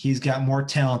 He's got more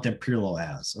talent than Pirlo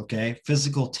has. Okay,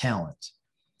 physical talent,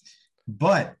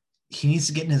 but he needs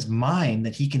to get in his mind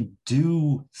that he can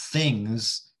do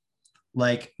things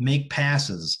like make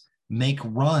passes, make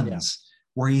runs,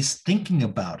 where he's thinking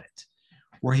about it,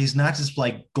 where he's not just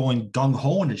like going gung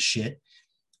ho into shit.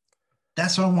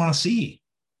 That's what I want to see.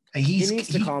 He needs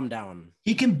to calm down.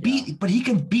 He can be, but he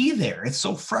can be there. It's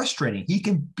so frustrating. He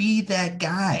can be that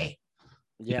guy.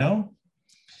 Yeah,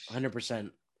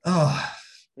 100%. Oh,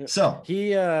 so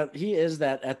he is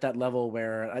that at that level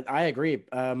where I agree.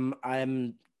 I'm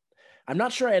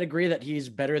not sure I'd agree that he's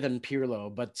better than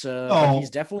Pirlo, but he's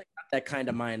definitely got that kind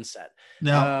of mindset.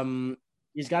 No.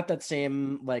 He's got that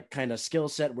same like kind of skill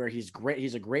set where he's great.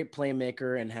 He's a great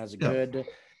playmaker and has a good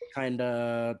kind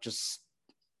of just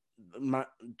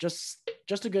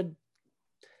a good,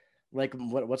 like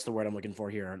what's the word I'm looking for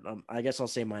here? I guess I'll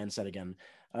say mindset again.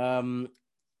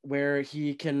 Where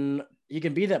he can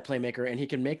be that playmaker and he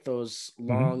can make those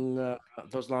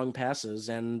long passes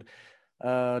and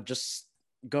just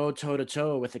go toe to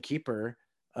toe with a keeper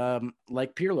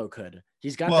like Pirlo could.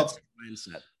 He's got that same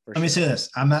mindset. Let me say this.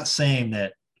 I'm not saying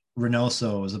that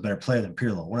Reynoso is a better player than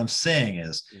Pirlo. What I'm saying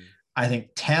is I think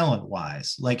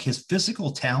talent-wise, like his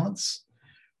physical talents,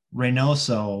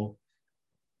 Reynoso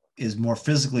is more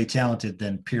physically talented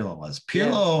than Pirlo was.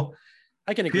 Pirlo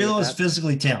is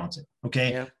physically talented,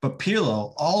 okay? Yeah. But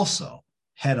Pirlo also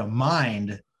had a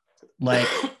mind like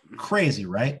crazy,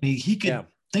 right? I mean, he could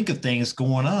think of things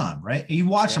going on, right? You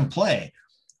watch him play.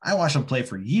 I watched him play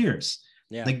for years.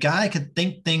 Yeah. The guy could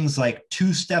think things like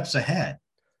 2 steps ahead.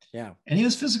 Yeah. And he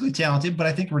was physically talented, but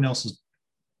I think Reynoso's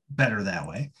better that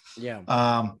way. Yeah.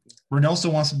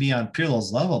 Reynoso wants to be on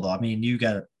Pirlo's level, though. I mean, you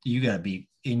gotta be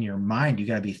in your mind. You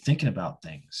gotta be thinking about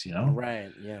things,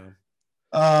 Right. Yeah.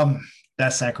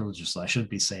 That's sacrilegious. I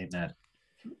shouldn't be saying that.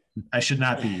 I should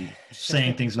not be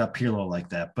saying things about Pirlo like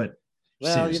that. But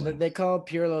they call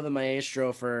Pirlo the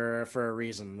maestro for a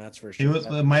reason. That's for sure. He was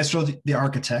the maestro, the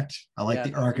architect. I like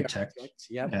the architect.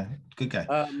 Yeah, good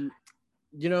guy.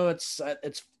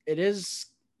 It is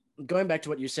going back to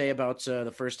what you say about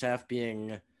the first half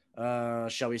being,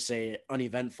 shall we say,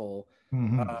 uneventful.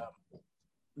 Mm-hmm.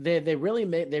 They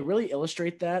really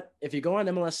illustrate that. If you go on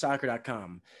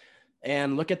MLSsoccer.com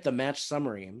and look at the match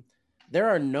summary, there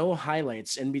are no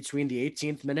highlights in between the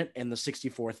 18th minute and the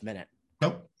 64th minute.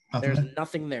 Nope. There's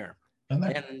nothing there.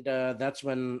 And that's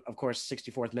when, of course,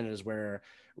 64th minute is where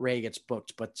Ray gets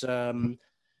booked. But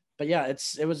yeah,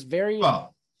 it was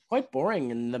quite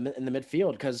boring in the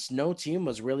midfield because no team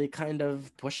was really kind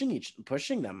of pushing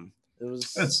them.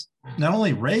 It's not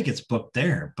only Ray gets booked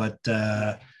there, but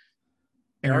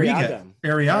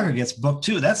Arriaga gets booked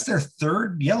too. That's their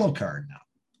 3rd yellow card now.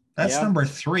 That's number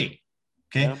 3.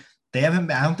 Okay. Yeah.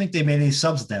 I don't think they made any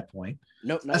subs at that point.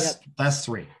 Nope, not yet. That's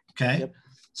 3. Okay. Yep.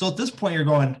 So at this point, you're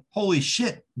going, holy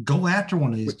shit, go after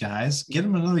one of these guys, get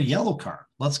him another yellow card.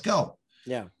 Let's go.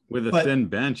 Yeah. With a thin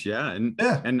bench. Yeah.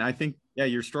 And I think,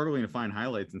 you're struggling to find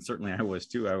highlights. And certainly I was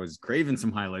too. I was craving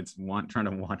some highlights, trying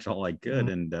to watch all I could.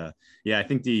 Mm-hmm. And I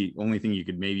think the only thing you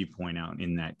could maybe point out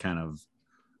in that kind of,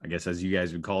 I guess, as you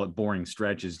guys would call it, boring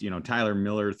stretch is, Tyler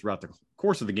Miller throughout the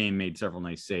course of the game made several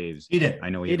nice saves. He did. I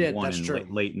know he had one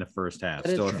late in the first half.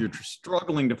 So if you're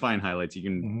struggling to find highlights, you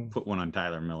can put one on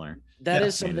Tyler Miller. That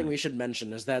is something we should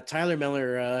mention is that Tyler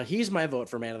Miller, he's my vote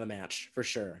for man of the match for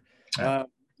sure.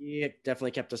 He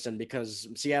definitely kept us in because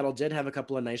Seattle did have a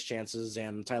couple of nice chances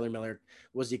and Tyler Miller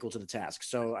was equal to the task.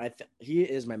 So he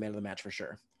is my man of the match for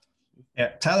sure. Yeah,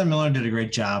 Tyler Miller did a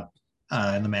great job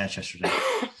in the match yesterday.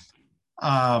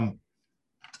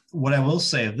 What I will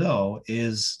say, though,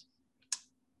 is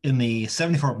in the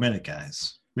 74th minute,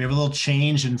 guys, we have a little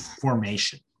change in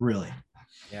formation. really.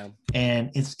 Yeah.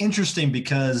 And it's interesting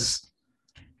because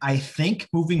I think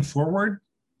moving forward,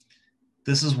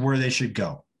 this is where they should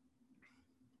go.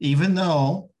 Even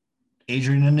though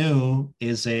Adrian Anu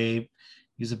he's a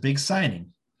big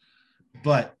signing,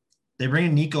 but they bring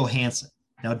in Nico Hansen.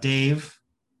 Now, Dave,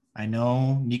 I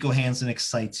know Nico Hansen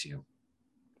excites you.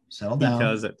 Settle down.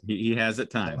 Because he has at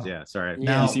times. Yeah. Sorry.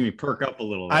 Now, you see me perk up a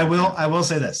little. I will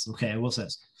say this. Okay. I will say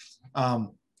this.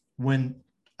 When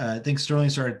I think Sterling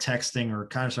started texting or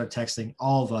Connor started texting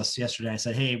all of us yesterday, I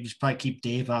said, hey, we should probably keep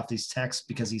Dave off these texts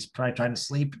because he's probably trying to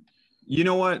sleep. You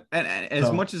know what? And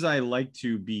as much as I like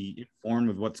to be informed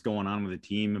with what's going on with the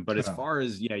team, but as far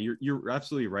as you're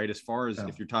absolutely right. As far as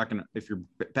if you're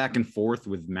back and forth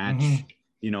with match,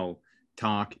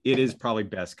 talk, it is probably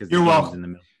best because you're welcome. In the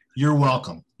middle. You're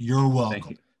welcome. You're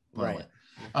welcome. Right.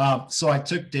 So I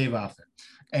took Dave off it,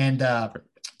 and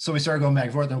so we started going back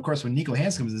and forth. And of course, when Nico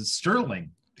Hansen comes in,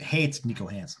 Sterling hates Nico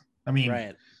Hansen. I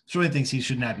mean, Sterling thinks he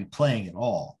should not be playing at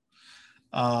all.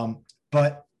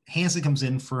 But Hansen comes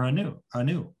in for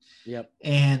Anu. Yep.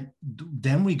 And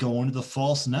then we go into the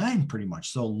false nine pretty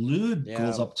much. So Lod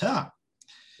goes up top.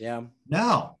 Yeah.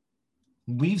 Now,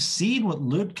 we've seen what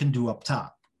Lod can do up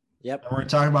top. Yep. And we're going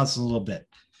to talk about this a little bit.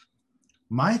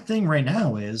 My thing right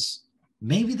now is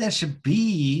maybe that should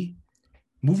be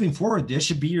moving forward. This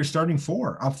should be your starting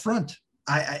four up front.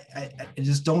 I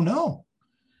just don't know.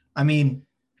 I mean,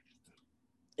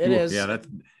 it is. Yeah,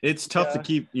 it's tough to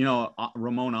keep,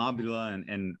 Ramon Abila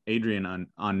and Adrian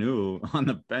Anu on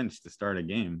the bench to start a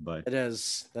game, but it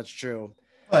is. That's true.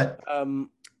 But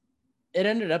it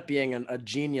ended up being a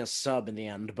genius sub in the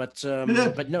end. But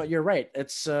no, you're right.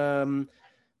 It's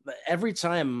every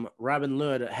time Robin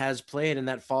Lod has played in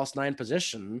that false nine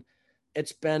position,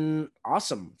 it's been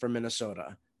awesome for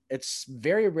Minnesota. It's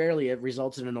very rarely it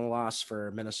resulted in a loss for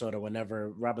Minnesota whenever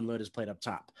Robin Lod has played up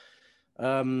top.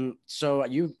 So I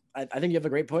think you have a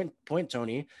great point,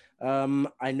 Tony.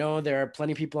 I know there are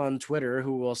plenty of people on Twitter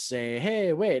who will say,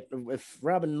 hey, wait, if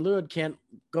Robin Lod can't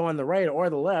go on the right or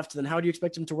the left, then how do you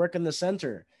expect him to work in the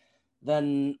center?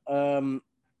 Then,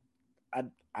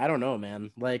 I don't know,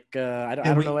 man. Like, I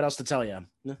don't know what else to tell you.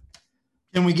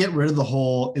 Can we get rid of the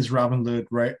whole, is Robin Lod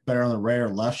better on the right or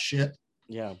left shit?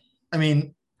 Yeah. I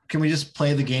mean, can we just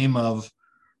play the game of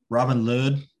Robin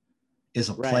Lod is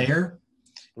a player?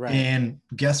 Right. And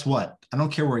guess what? I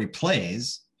don't care where he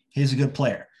plays. He's a good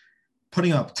player.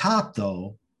 Putting him up top,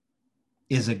 though,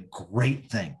 is a great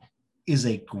thing.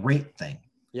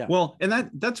 Yeah. Well, and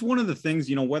that's one of the things,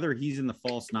 whether he's in the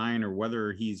false nine or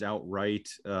whether he's out right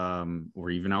or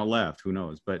even out left, who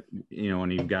knows? But,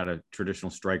 and you've got a traditional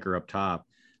striker up top.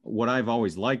 What I've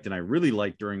always liked, and I really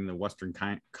liked during the Western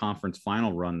Conference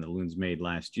final run that Loons made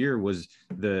last year, was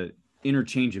the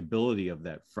interchangeability of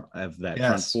that front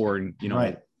four. And,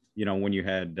 when you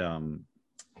had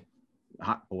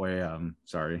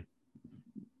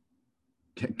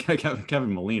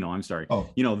Kevin Molino, I'm sorry. Oh.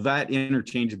 That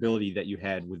interchangeability that you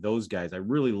had with those guys, I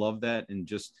really love that. And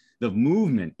just the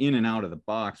movement in and out of the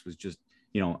box was just,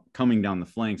 coming down the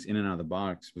flanks in and out of the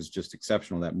box was just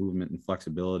exceptional. That movement and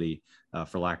flexibility,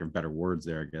 for lack of better words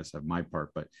there, I guess, of my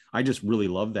part. But I just really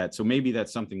love that. So maybe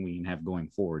that's something we can have going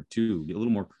forward too, get a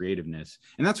little more creativeness.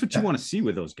 And that's what you want to see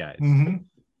with those guys. Mm-hmm.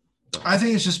 So. I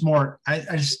think it's just more,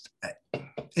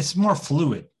 it's more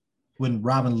fluid when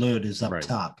Robin Lod is up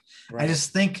top. Right. I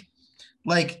just think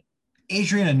like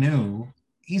Adrian Anu,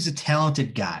 he's a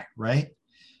talented guy, right?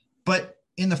 But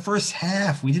in the first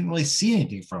half, we didn't really see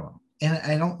anything from him. And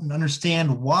I don't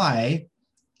understand why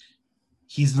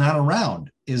he's not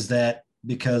around. Is that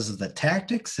because of the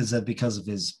tactics? Is that because of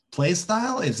his play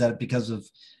style? Is that because of,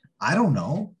 I don't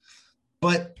know.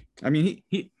 But I mean,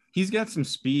 he's got some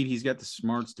speed. He's got the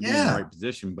smarts to be in the right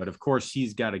position. But of course,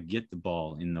 he's got to get the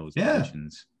ball in those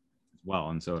positions as well.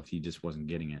 And so if he just wasn't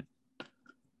getting it,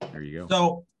 there you go.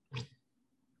 So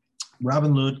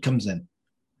Robin Lod comes in,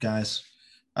 guys.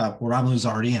 Robin Lod's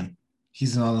already in.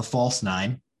 He's on the false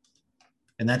nine.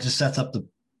 And that just sets up the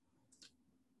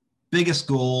biggest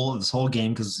goal of this whole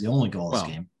game because it's the only goal of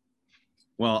this game.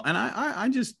 Well, and I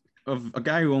just, of a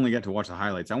guy who only got to watch the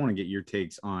highlights, I want to get your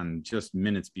takes on just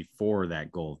minutes before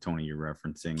that goal, Tony, you're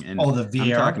referencing. And the VAR.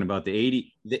 I'm talking about the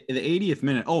 80th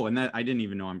minute. Oh, and that I didn't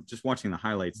even know. I'm just watching the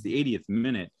highlights. The 80th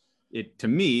minute, to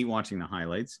me, watching the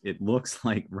highlights, it looks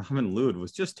like Robin Lod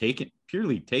was just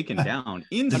purely taken down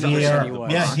inside.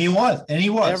 Yeah, he was. And he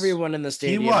was. Everyone in the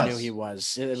stadium knew he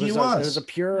was. It was a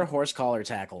pure horse collar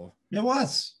tackle. It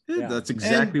was. Yeah. That's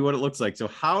exactly what it looks like. So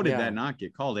how did that not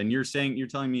get called? And you're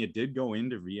telling me it did go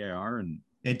into VAR? And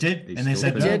It did, They and they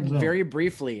still said It did no. very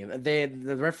briefly.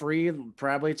 The referee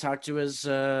probably talked to his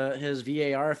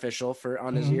VAR official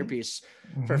on his Mhm. earpiece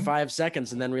for 5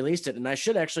 seconds and then released it. And I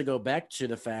should actually go back to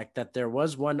the fact that there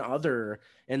was one other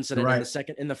incident You're right.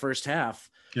 in the first half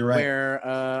You're right. where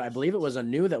I believe it was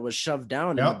Anu that was shoved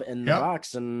down in the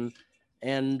box and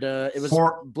it was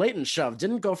blatant shove.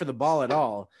 Didn't go for the ball at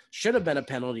all. Should have been a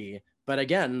penalty, but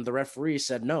again, the referee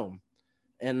said no,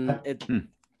 and it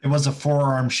was a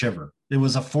forearm shiver. It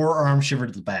was a forearm shiver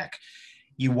to the back.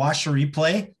 You watch the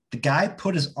replay, the guy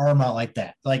put his arm out like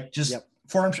that, like just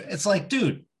forearm. It's like,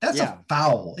 dude, that's a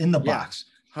foul in the box.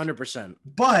 100%.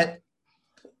 But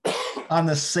on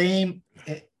the same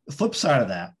flip side of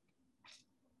that,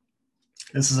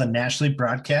 this is a nationally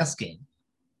broadcast game.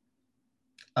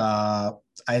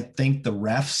 I think the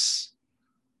refs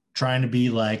trying to be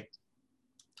like,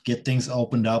 get things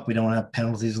opened up. We don't have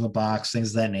penalties in the box, things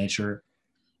of that nature.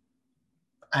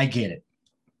 I get it.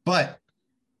 But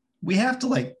we have to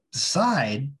like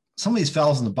decide some of these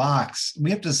fouls in the box. We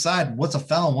have to decide what's a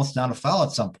foul and what's not a foul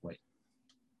at some point.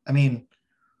 I mean,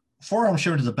 forearm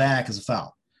shiver to the back is a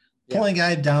foul. Yeah. Pulling a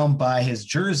guy down by his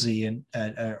jersey and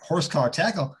a horse collar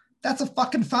tackle, that's a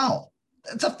fucking foul.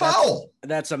 That's a foul.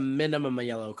 That's a minimum a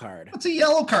yellow card. That's a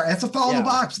yellow card. That's a foul in the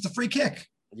box. It's a free kick.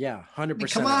 Yeah, 100%. I mean,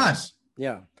 come on.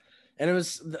 Yeah. And it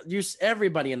was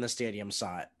everybody in the stadium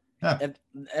saw it. Yeah.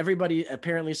 Everybody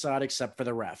apparently saw it except for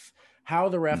the ref. How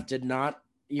the ref did not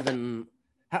even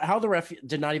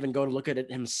go to look at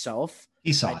it himself.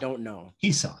 He saw I don't know.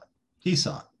 He saw it.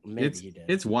 Maybe he did.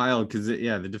 It's wild because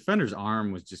the defender's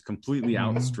arm was just completely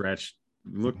outstretched,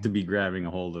 looked to be grabbing a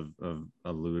hold of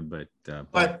Lod,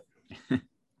 but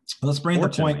let's bring the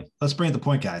point. Let's bring the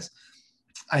point, guys.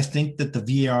 I think that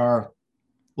the VAR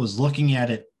was looking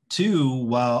at it too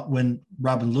when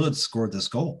Robin Lod scored this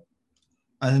goal.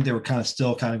 I think they were kind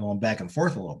of going back and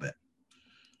forth a little bit.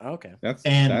 Okay.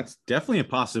 That's definitely a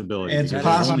possibility. It's a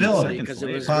possibility because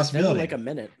it was like a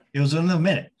minute. It was in a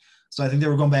minute. So I think they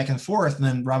were going back and forth, and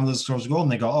then Robin Lod scores a goal,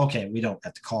 and they go, okay, we don't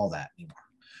have to call that anymore,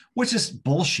 which is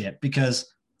bullshit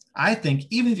because I think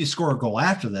even if you score a goal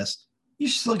after this, you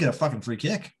should still get a fucking free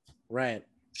kick. Right.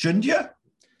 Shouldn't you?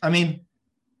 I mean,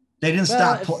 they didn't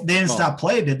stop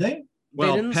play, did they?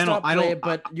 Well, they didn't stop play,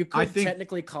 but you could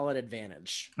technically call it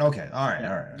advantage. Okay, all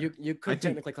right. You could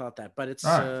technically call it that, but it's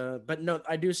but no,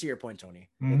 I do see your point, Tony.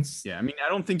 Mm-hmm. Yeah, I mean, I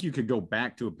don't think you could go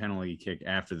back to a penalty kick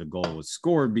after the goal was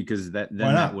scored because that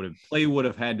would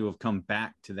have had to have come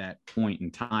back to that point in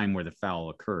time where the foul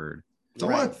occurred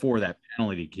for that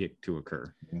penalty kick to occur.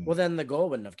 Well, then the goal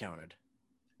wouldn't have counted.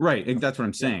 Right, that's what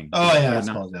I'm saying. Oh yeah, that's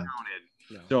not counted.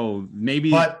 No. So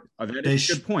maybe that is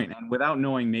a good point. And without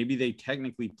knowing, maybe they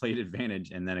technically played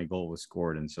advantage and then a goal was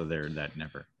scored. And so it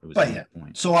was a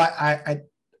point. So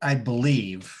I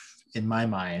believe in my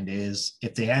mind is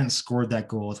if they hadn't scored that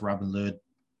goal with Robin Lod,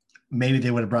 maybe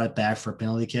they would have brought it back for a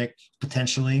penalty kick.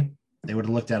 Potentially they would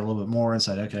have looked at it a little bit more and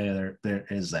said, okay, there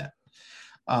is that.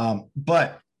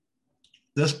 But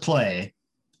this play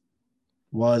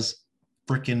was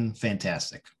freaking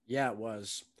fantastic. Yeah, it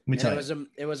was.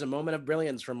 It was a moment of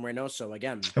brilliance from Reynoso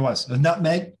again. It was a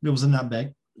nutmeg. It was a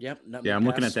nutmeg. Yep. Yeah, I'm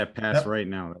looking at that pass right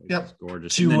now. Yep.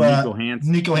 Gorgeous. To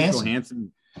Nico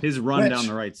Hansen. His run down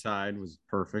the right side was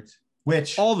perfect.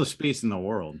 All the space in the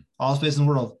world.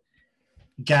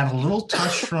 Got a little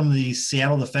touch from the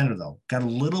Seattle defender, though. Got a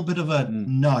little bit of a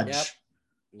nudge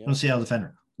from the Seattle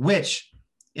defender. Which,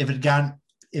 if he'd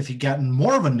gotten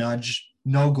more of a nudge,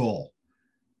 no goal.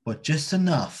 But just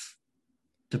enough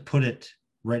to put it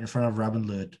right in front of Robin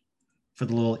Lod for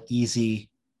the little easy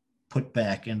put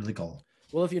back into the goal.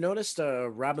 Well, if you noticed,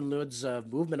 Robin Lod's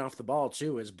movement off the ball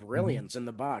too is brilliant in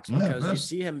the box because you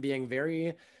see him being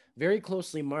very, very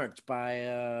closely marked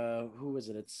by who is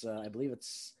it? It's I believe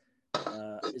it's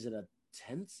is it a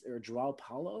Tense or Joao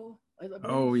Paulo?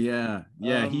 Oh yeah.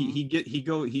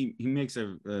 He makes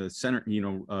a center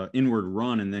inward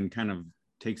run and then kind of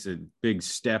takes a big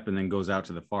step and then goes out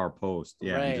to the far post.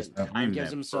 Yeah, right. Just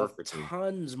gives himself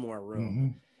tons more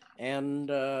room. And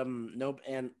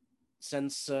and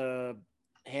since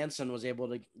Hansen was able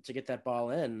to get that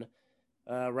ball in,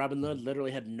 Robin Lod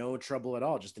literally had no trouble at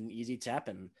all, just an easy tap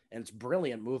in, and it's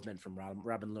brilliant movement from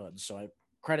Robin Lod. So I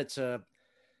credit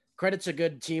to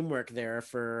good teamwork there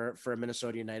for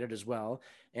Minnesota United as well.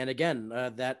 And again,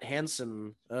 that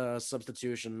Hansen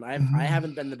substitution, I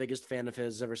haven't been the biggest fan of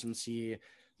his ever since he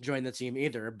joined the team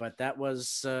either, but that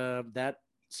was that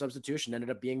substitution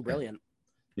ended up being brilliant.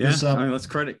 Yeah, I mean, let's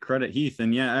credit Heath.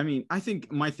 And yeah, I mean, I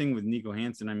think my thing with Nico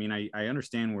Hansen, I mean, I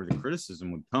understand where the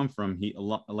criticism would come from.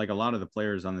 Like a lot of the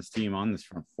players on this team on this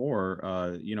front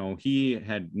four, he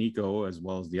had Nico as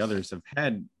well as the others have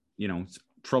had,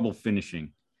 trouble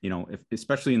finishing.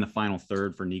 Especially in the final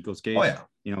third for Nico's case. Oh yeah.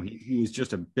 He was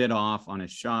just a bit off on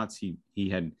his shots. He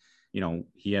had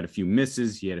a few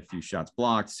misses. He had a few shots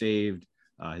blocked, saved.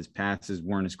 His passes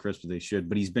weren't as crisp as they should,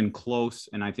 but he's been close,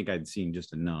 and I think I'd seen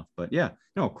just enough. But yeah,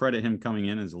 credit him coming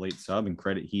in as a late sub, and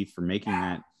credit Heath for making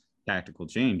that tactical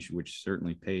change, which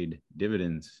certainly paid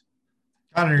dividends.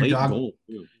 Connor, your dog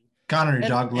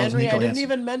loves Henry, Nico I didn't Hansen.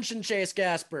 even mention Chase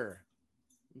Gasper.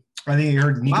 I think you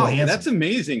heard Nico Hansen. That's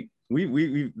amazing.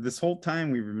 We this whole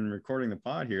time we've been recording the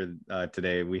pod here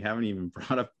today, we haven't even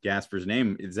brought up Gasper's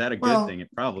name. Is that a good thing?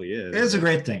 It probably is. It is a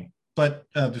great thing. But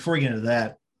before we get into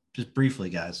that, just briefly,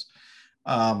 guys,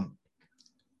 I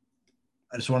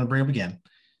just want to bring up again,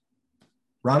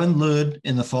 Robin Lod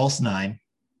in the false nine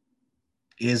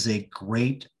is a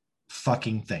great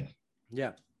fucking thing.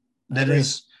 Yeah. That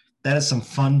is some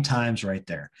fun times right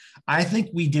there. I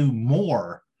think we do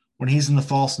more when he's in the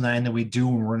false nine than we do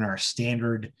when we're in our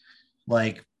standard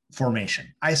formation.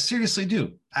 I seriously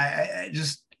do. I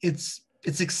just it's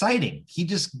exciting. He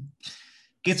just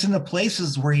gets into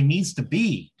places where he needs to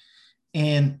be.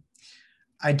 And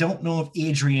I don't know if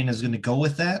Adrian is going to go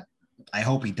with that. I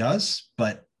hope he does,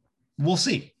 but we'll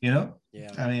see, Yeah.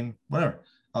 I mean, whatever.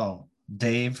 Oh,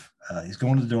 Dave, he's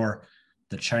going to the door.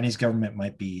 The Chinese government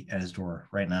might be at his door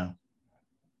right now.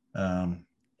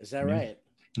 Is that right?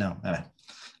 No.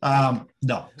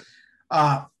 No.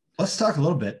 Let's talk a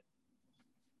little bit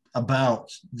about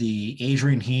the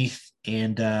Adrian Heath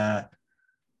and Abdoulaye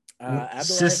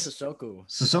Sissoko.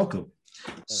 Sissoko.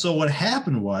 So what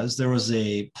happened was there was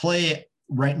a play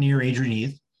right near Adrian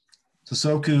Heath.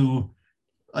 Sissoko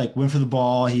went for the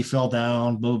ball. He fell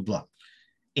down, blah, blah, blah.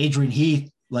 Adrian Heath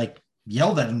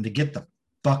yelled at him to get the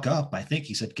fuck up. I think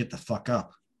he said, get the fuck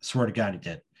up. I swear to God he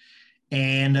did.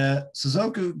 And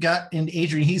Sissoko got in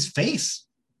Adrian Heath's face.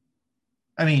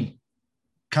 I mean,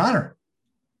 Connor,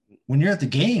 when you're at the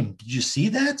game, did you see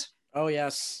that? Oh,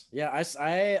 yes. Yeah,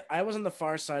 I was on the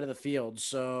far side of the field.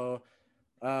 So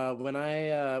when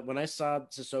I saw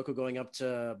Sissoko going up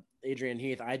to Adrian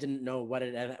Heath, I didn't know what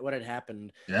had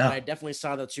happened. Yeah. But I definitely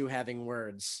saw the two having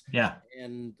words. Yeah.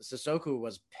 And Sissoko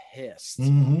was pissed.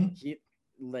 Mm-hmm.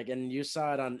 And you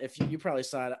saw it you probably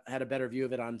saw it, had a better view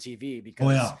of it on TV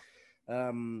because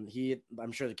I'm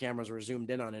sure the cameras were zoomed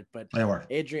in on it, but they were.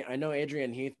 I know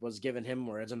Adrian Heath was giving him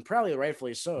words, and probably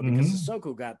rightfully so, because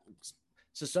Sissoko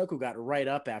got right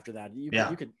up after that.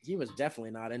 He was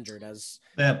definitely not injured, as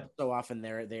so often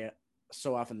they're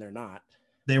not.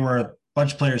 They were a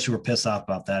bunch of players who were pissed off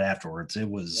about that afterwards. It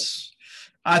was,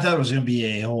 I thought it was going to be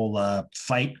a whole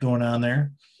fight going on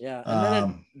there. Yeah,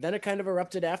 and then it kind of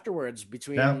erupted afterwards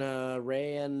between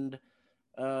Ray and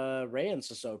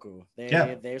Sissoko.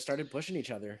 They started pushing each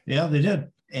other. Yeah, they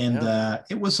did, and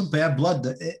it was some bad blood.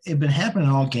 It had been happening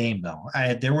all game though.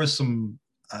 There was some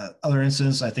other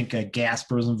incidents. I think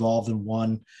Gasper was involved in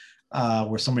one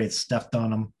where somebody had stepped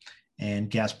on him, and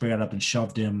Gasper got up and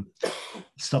shoved him.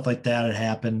 Stuff like that had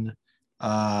happened.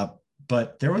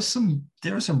 But there was some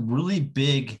really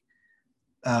big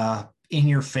in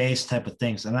your face type of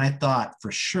things. And I thought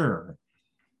for sure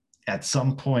at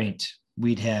some point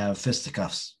we'd have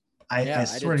fisticuffs. I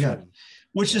swear to God,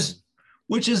 which is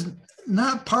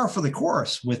not par for the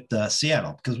course with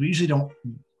Seattle, because we usually don't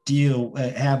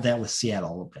have that with Seattle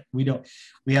a little bit. We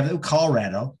have it with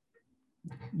Colorado,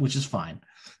 which is fine.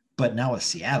 But now with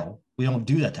Seattle, we don't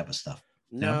do that type of stuff.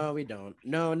 No, we don't.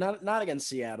 No, not against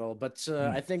Seattle, but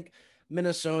I think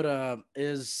Minnesota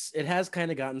it has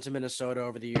kind of gotten to Minnesota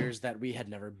over the years that we had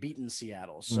never beaten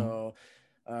Seattle. So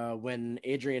when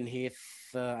Adrian Heath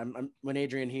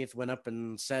went up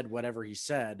and said whatever he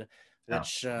said,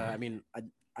 which you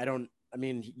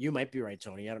might be right,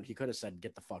 Tony. He could have said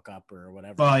get the fuck up or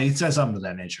whatever. Well, he said something to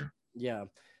that nature. Yeah.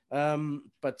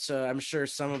 But I'm sure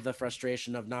some of the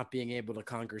frustration of not being able to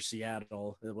conquer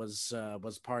Seattle was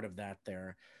part of that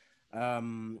there.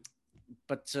 You'd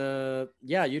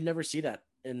never see that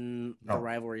in the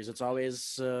rivalries. It's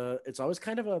always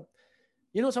kind of a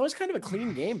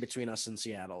clean game between us and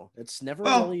Seattle. It's never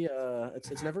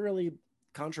it's never really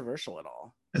controversial at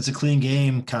all. It's a clean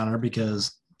game, Connor,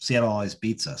 because Seattle always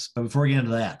beats us. But before we get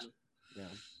into that,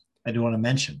 I do want to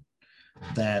mention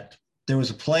that there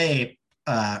was a play.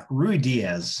 Rui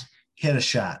Diaz hit a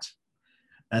shot.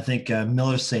 I think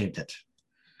Miller saved it.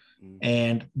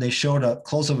 And they showed a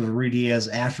close-up of Rui Diaz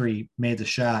after he made the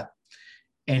shot,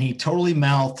 and he totally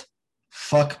mouthed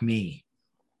 "fuck me"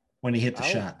 when he hit the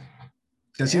shot,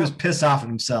 because he was pissed off at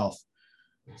himself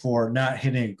for not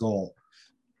hitting a goal,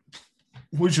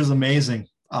 which was amazing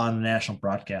on the national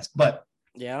broadcast. But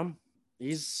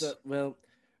he's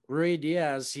Rui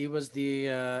Diaz. He was the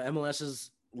MLS's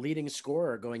leading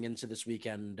scorer going into this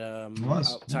weekend,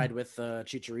 tied with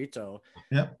Chicharito.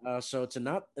 Yep. So to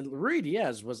not, Rui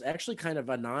Diaz was actually kind of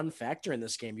a non-factor in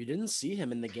this game. You didn't see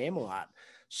him in the game a lot.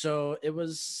 So it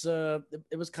was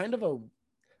kind of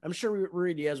I'm sure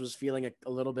Rui Diaz was feeling a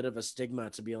little bit of a stigma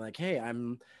to be like, hey,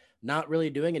 I'm not really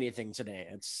doing anything today.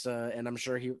 It's and I'm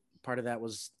sure part of that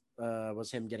was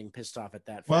him getting pissed off at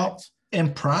that. Well, fact.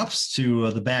 And props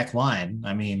to the back line.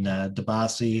 I mean,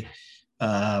 Dibassy,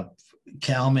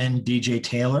 Kalman, DJ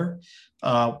Taylor.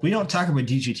 We don't talk about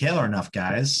DJ Taylor enough,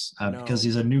 guys, because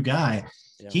he's a new guy.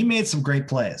 Yeah. He made some great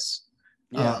plays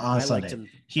on Sunday.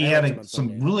 He had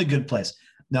some really good plays.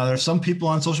 Now, there's some people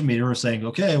on social media who are saying,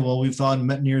 okay, well, we've thought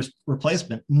Metanier's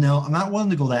replacement. No, I'm not willing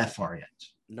to go that far yet.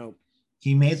 Nope.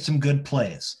 He made some good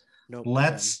plays. Nope.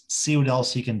 Let's see what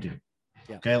else he can do.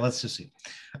 Yeah. Okay, let's just see.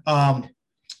 Before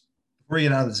we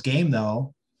get out of this game,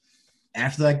 though,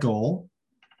 after that goal,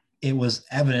 it was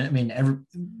evident. I mean,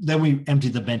 then we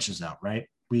emptied the benches out, right?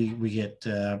 We get,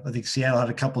 I think Seattle had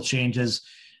a couple changes.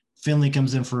 Finley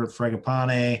comes in for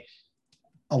Fragapane.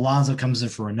 Alonso comes in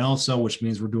for Reynoso, which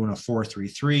means we're doing a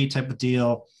 4-3-3 type of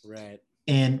deal. Right.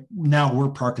 And now we're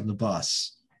parking the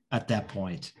bus at that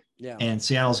point. Yeah. And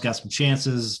Seattle's got some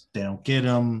chances. They don't get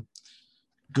them.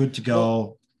 Good to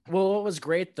go. Well, what was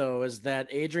great though is that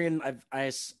Adrian,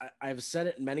 I've said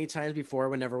it many times before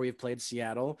whenever we've played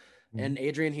Seattle, and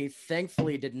Adrian, he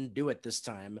thankfully didn't do it this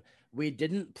time. We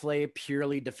didn't play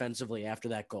purely defensively after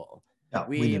that goal. Yeah,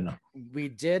 we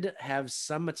did have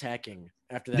some attacking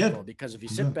after that goal, because if you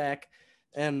sit back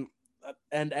and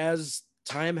as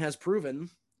time has proven,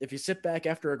 if you sit back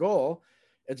after a goal,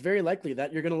 it's very likely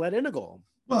that you're going to let in a goal.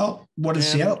 Well, what does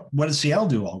Seattle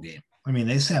do all game? I mean,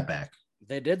 they sat back.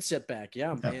 They did sit back,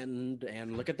 yeah. And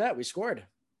look at that, we scored.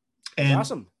 And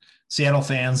awesome. Seattle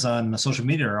fans on social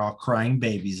media are all crying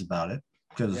babies about it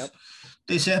because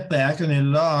they sat back and they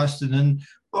lost, and then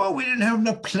we didn't have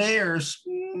enough players.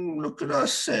 Look at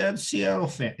us, sad Seattle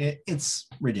fan. It's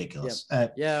ridiculous.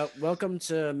 Welcome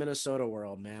to Minnesota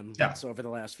world, man. Yeah. That's over the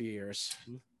last few years.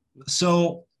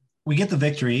 So we get the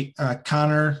victory.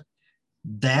 Connor,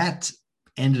 that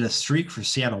ended a streak for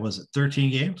Seattle. Was it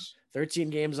 13 games? 13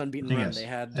 games unbeaten run. They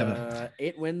had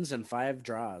 8 wins and 5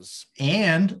 draws.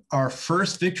 And our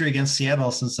first victory against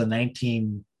Seattle since the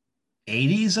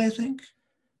 1980s, I think.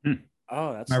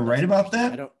 Oh, that's. Am I right about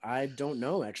that? I don't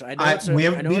know actually. We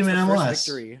haven't beaten them in MLS.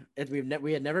 Victory.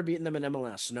 We had never beaten them in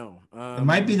MLS. No. It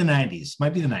might be the 90s.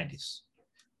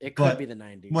 It could be the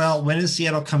 90s. Well, when did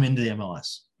Seattle come into the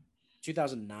MLS?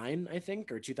 2009, I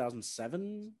think, or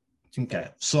 2007. Okay,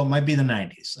 so it might be the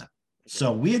 90s then.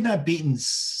 So we had not beaten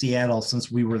Seattle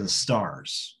since we were the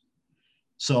Stars.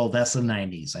 So that's the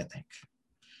 90s, I think.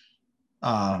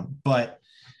 But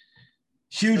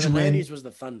huge win. The 90s was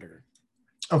the Thunder.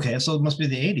 Okay, so it must be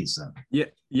the 80s then.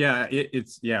 It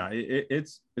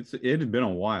had been a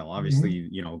while. Obviously,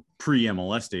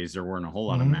 pre-MLS days there weren't a whole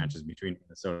lot of matches between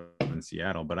Minnesota and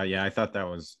Seattle. But I thought that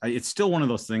was. It's still one of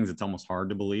those things that's almost hard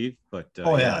to believe. But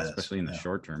especially in the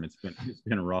short term, it's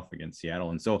been rough against Seattle.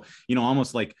 And so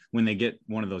almost like when they get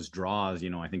one of those draws,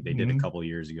 I think they did a couple of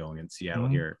years ago against Seattle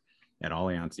here at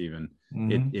Allianz. Even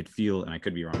it feels, and I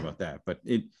could be wrong about that, but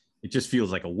it just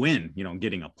feels like a win.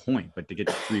 Getting a point, but to get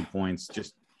 3 points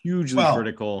just hugely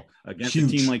critical against a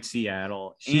team like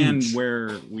Seattle and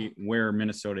where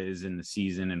Minnesota is in the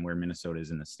season and where Minnesota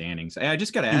is in the standings. I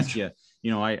just got to ask you,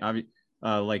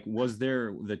 was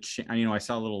there I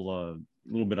saw a little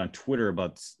bit on Twitter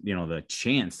about, the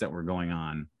chants that were going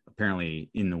on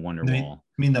apparently in the Wonderwall. I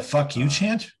mean, the fuck you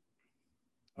chant?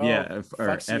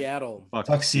 Fuck Seattle.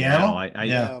 Fuck Seattle.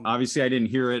 Obviously I didn't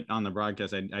hear it on the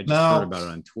broadcast. I just heard about it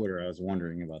on Twitter. I was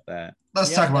wondering about that.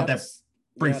 Let's talk about that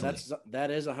briefly. That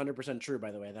is 100% true,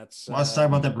 by the way. Let's talk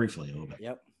about that briefly a little bit.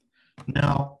 Yep.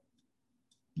 Now,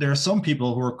 there are some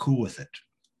people who are cool with it,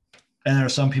 and there are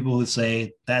some people who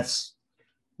say that's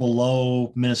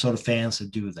below Minnesota fans to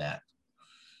do that.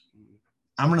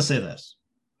 I'm going to say this: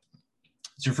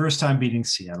 it's your first time beating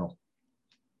Seattle.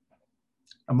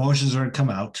 Emotions are going to come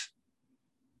out.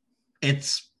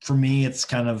 For me, it's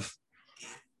a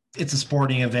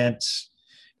sporting event.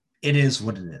 It is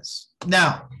what it is.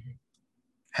 Now,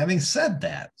 having said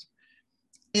that,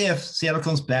 if Seattle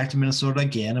comes back to Minnesota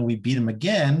again and we beat them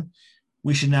again,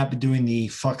 we should not be doing the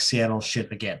fuck Seattle shit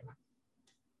again.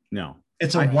 No,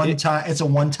 it's a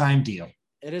one-time deal.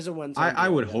 It is a one-time. I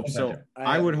would hope so.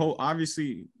 I would hope.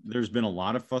 Obviously, there's been a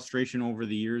lot of frustration over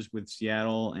the years with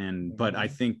Seattle, but I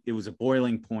think it was a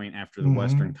boiling point after the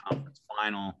Western Conference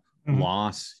Final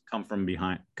loss, come from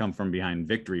behind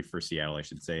victory for Seattle, I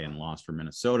should say, and loss for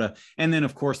Minnesota. And then,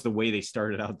 of course, the way they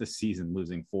started out this season,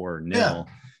 losing 4-0.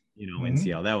 in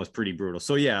Seattle. That was pretty brutal.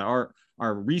 So yeah,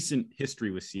 our recent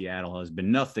history with Seattle has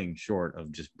been nothing short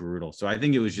of just brutal. So I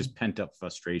think it was just pent up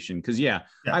frustration because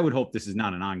I would hope this is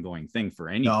not an ongoing thing for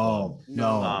any club.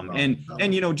 And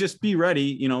just be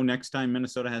ready. Next time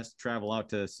Minnesota has to travel out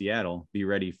to Seattle, be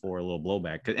ready for a little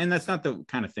blowback. And that's not the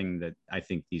kind of thing that I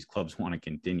think these clubs want to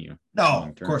continue. No,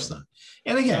 of course not.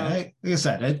 And again, like I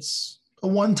said, it's a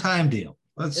one-time deal.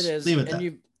 Let's leave it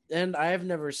there. And I've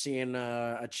never seen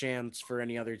a chance for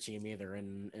any other team either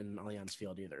in Allianz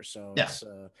Field either. So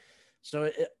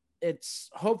it's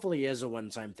hopefully is a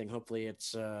one-time thing. Hopefully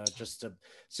it's just a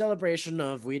celebration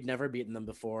of we'd never beaten them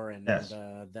before, and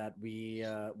that we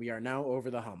are now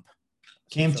over the hump.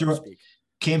 Came through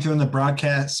in the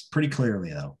broadcast pretty clearly,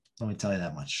 though. Let me tell you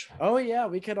that much. Oh yeah,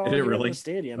 we could all hear in the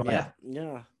stadium. Oh,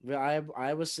 yeah.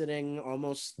 I was sitting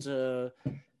almost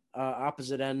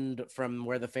opposite end from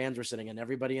where the fans were sitting, and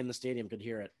everybody in the stadium could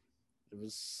hear it. It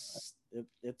was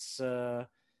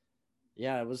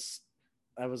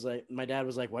I was like, my dad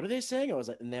was like, what are they saying? I was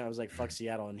like, fuck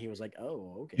Seattle. And he was like,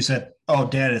 oh, okay. You said, oh,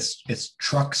 Dad, it's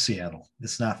truck Seattle.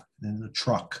 It's not in the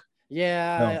truck.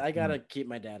 Yeah. I gotta keep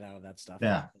my dad out of that stuff.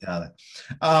 Yeah. Got it.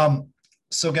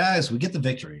 So guys, we get the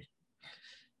victory.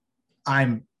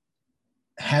 I'm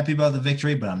happy about the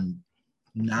victory, but I'm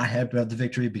not happy about the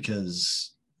victory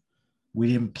because we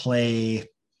didn't play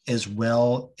as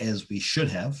well as we should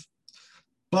have,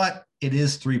 but it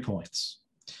is 3 points.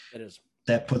 It is.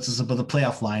 That puts us above the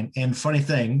playoff line. And funny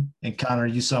thing, and Connor,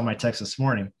 you saw my text this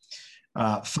morning,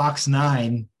 Fox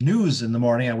 9 News in the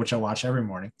morning, which I watch every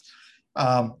morning.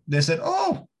 They said,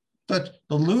 oh, but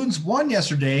the Loons won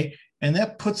yesterday, and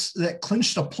that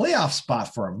clinched a playoff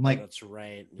spot for them. Like, that's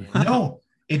right. Yeah. No.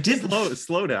 It didn't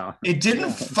slow down. It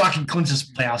didn't fucking clinch this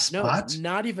playoff spot. No,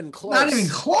 not even close. Not even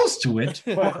close to it.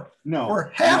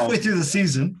 We're halfway through the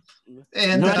season,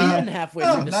 and not even halfway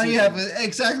through the season. You have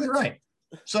exactly right.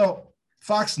 So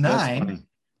Fox 9,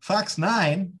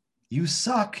 you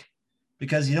suck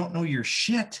because you don't know your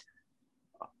shit.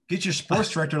 Get your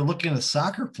sports director looking at the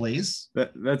soccer plays.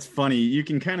 That's funny. You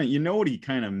can kind of, what he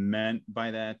kind of meant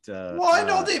by that. Well, I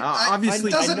know obviously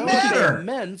it doesn't matter.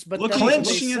 But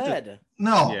clinching said.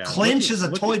 Clinch is a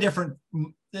totally different.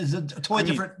 Is a totally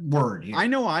different word here. I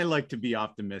know I like to be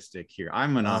optimistic here.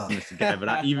 I'm an optimistic guy,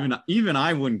 but even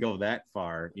I wouldn't go that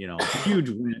far.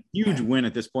 Huge win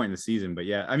at this point in the season. But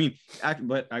yeah, I mean,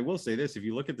 but I will say this: if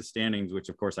you look at the standings, which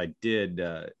of course I did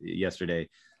yesterday.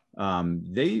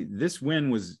 This win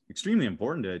was extremely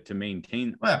important to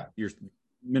maintain your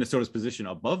Minnesota's position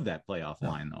above that playoff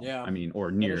line, though. Yeah, I mean,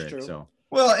 or near it. True. So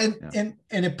and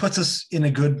it puts us in a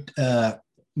good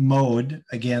mode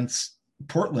against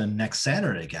Portland next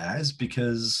Saturday, guys.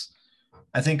 Because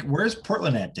I think where's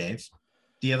Portland at, Dave?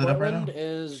 Do you have it up right now? Portland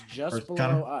is just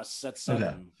below us at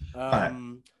 7. Okay.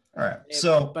 All right.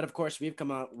 But of course, we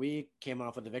came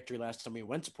off with a victory last time we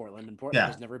went to Portland, and Portland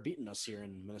has never beaten us here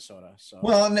in Minnesota. So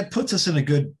and it puts us in a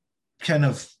good kind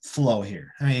of flow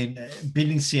here. I mean,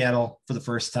 beating Seattle for the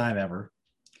first time ever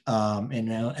in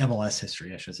MLS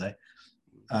history, I should say.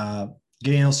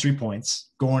 Getting those 3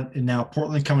 points, and now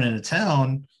Portland coming into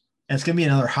town, and it's gonna be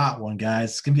another hot one,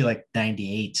 guys. It's gonna be like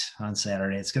 98 on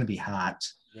Saturday. It's gonna be hot.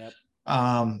 Yep.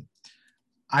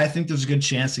 I think there's a good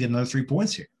chance to get another 3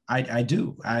 points here. I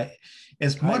do.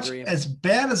 As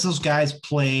bad as those guys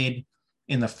played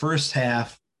in the first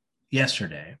half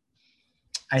yesterday,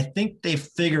 I think they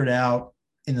figured out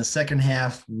in the second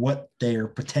half what their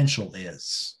potential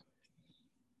is.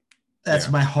 That's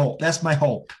my hope. That's my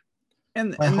hope.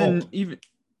 And then even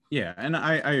and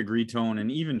I agree, Tone.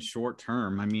 And even short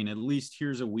term, I mean, at least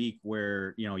here's a week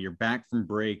where you're back from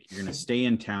break, you're going to stay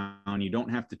in town, you don't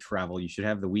have to travel. You should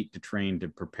have the week to train, to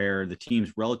prepare. The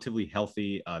team's relatively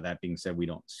healthy. That being said, we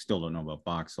still don't know about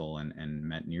Boxall and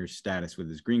Matt Neer's status with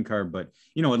his green card, but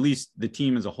at least the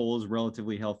team as a whole is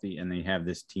relatively healthy, and they have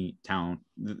this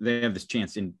they have this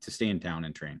chance to stay in town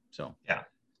and train. So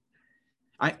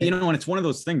and it's one of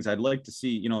those things I'd like to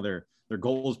see. Their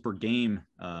goals per game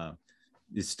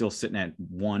is still sitting at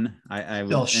 1. Hey,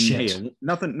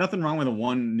 nothing wrong with a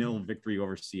 1-0 victory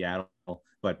over Seattle,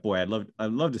 but boy, I'd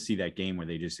love to see that game where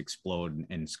they just explode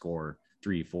and score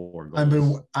 3-4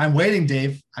 goals. I'm waiting,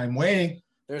 Dave. I'm waiting.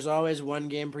 There's always one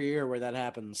game per year where that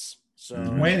happens, so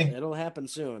I'm waiting. It'll happen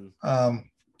soon. So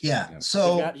we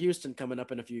got Houston coming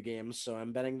up in a few games, so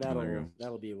I'm betting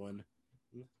that'll be one.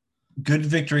 Good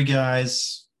victory,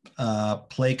 guys.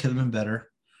 Play could have been better.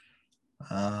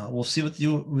 We'll see what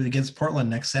you do against Portland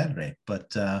next Saturday,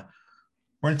 but we're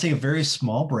going to take a very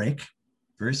small break,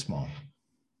 very small,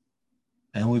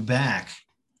 and we'll be back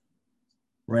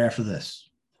right after this.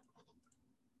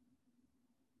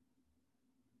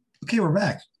 Okay, we're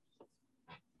back.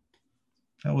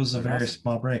 That was a very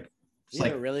small break. It's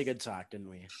like a really good talk, didn't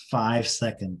we?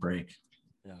 5-second break.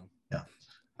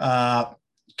 Yeah.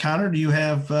 Connor, do you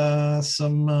have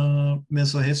some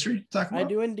Minnesota history to talk about? I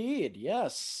do indeed.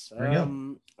 Yes. There you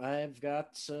go. I've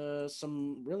got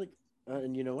some really,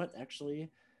 and you know what? Actually,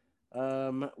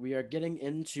 we are getting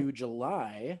into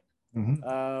July,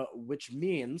 which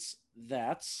means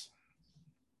that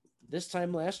this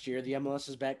time last year, the MLS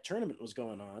is Back tournament was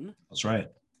going on. That's right.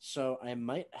 So I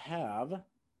might have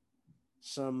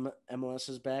some MLS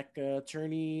is Back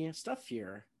tourney stuff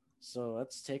here. So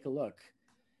let's take a look.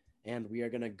 And we are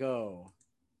going to go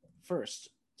first.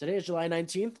 Today is July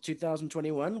 19th,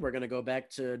 2021. We're going to go back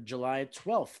to July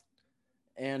 12th.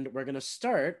 And we're going to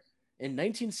start in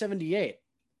 1978.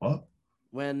 What?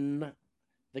 When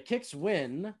the Kicks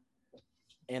win,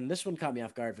 and this one caught me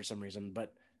off guard for some reason,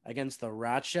 but against the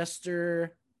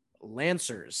Rochester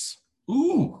Lancers.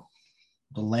 Ooh,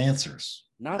 the Lancers.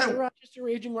 Not the Rochester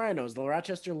Raging Rhinos, the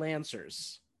Rochester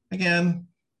Lancers. Again,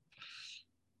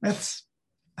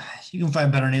 you can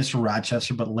find better names for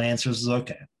Rochester, but Lancers is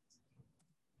okay.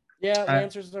 Yeah,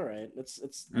 Lancers is all right.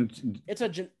 It's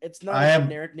not a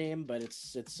generic name, but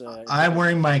it's I'm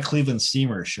wearing my Cleveland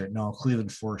Steamer shirt. No,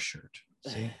 Cleveland Force shirt.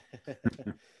 See?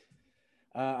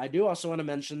 I do also want to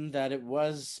mention that it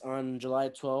was on July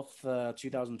 12th,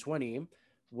 2020,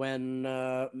 when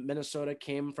Minnesota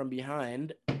came from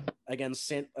behind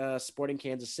against Sporting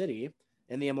Kansas City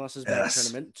in the MLS's Back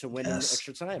tournament to win in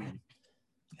extra time.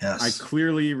 Yes. I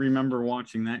clearly remember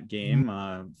watching that game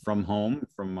from home,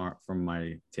 from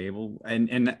my table, and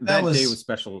that day was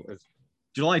special.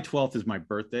 July 12th is my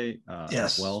birthday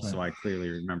as well, so I clearly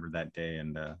remember that day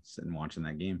and sitting watching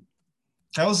that game.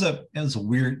 It was a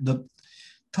weird. The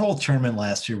whole tournament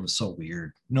last year was so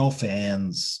weird. No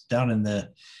fans down in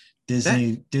the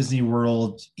Disney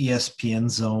World ESPN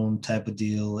zone type of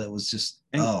deal. It was just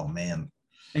oh man.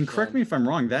 And correct me if I'm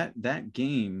wrong, that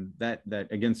game that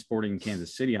against Sporting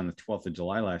Kansas City on the 12th of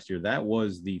July last year, that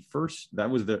was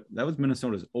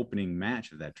Minnesota's opening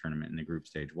match of that tournament in the group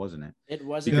stage, wasn't it? It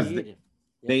was because indeed.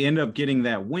 They end up getting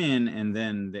that win, and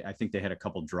then I think they had a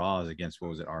couple draws against, what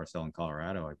was it, RSL and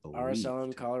Colorado, I believe. RSL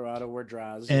and Colorado were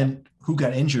draws. And who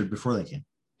got injured before they came?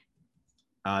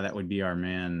 That would be our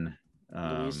man.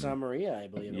 Luis Maria, I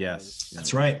believe. Yes,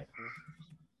 that's right.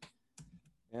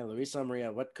 Yeah, Luis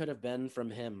Maria. What could have been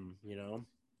from him?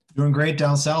 Doing great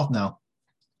down south now.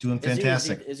 Doing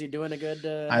fantastic. Is he doing a good?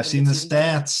 I've seen the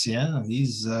stats. Yeah,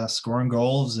 he's scoring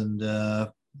goals and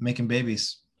making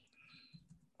babies.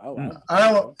 Oh, wow. I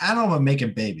don't know about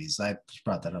making babies. I just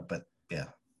brought that up, but yeah,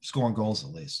 scoring goals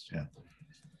at least. Yeah.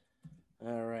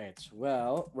 All right.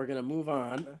 Well, we're gonna move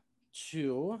on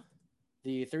to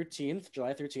the 13th,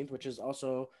 July 13th, which is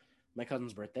also my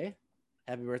cousin's birthday.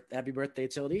 Happy birthday,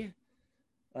 Tildy.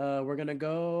 We're gonna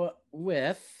go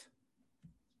with.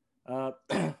 How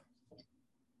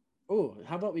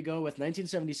about we go with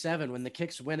 1977 when the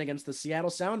Kicks win against the Seattle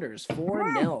Sounders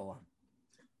 4-0.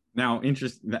 Now,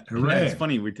 it's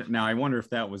funny. Now, I wonder if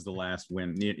that was the last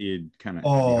win. It kind of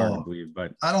hard to believe,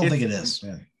 but I don't think it is.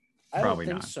 Yeah. Probably I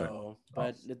don't think not, so,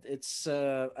 but it's.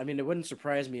 I mean, it wouldn't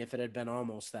surprise me if it had been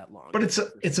almost that long. But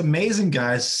it's amazing,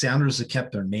 guys. Sounders have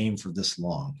kept their name for this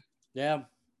long. Yeah.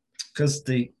 Because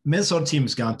the Minnesota team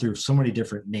has gone through so many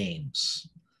different names,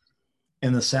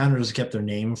 and the Sounders have kept their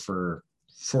name for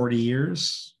 40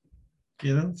 years.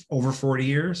 Over 40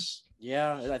 years.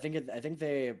 Yeah, I think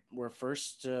they were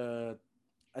first. I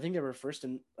think they were first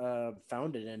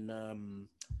founded in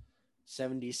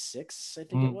 76. I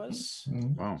think it was.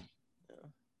 Wow.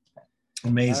 Yeah.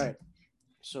 Amazing. All right.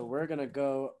 So we're gonna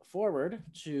go forward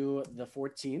to the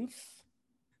 14th,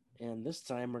 and this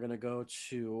time we're gonna go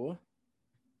to.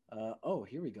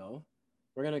 Here we go.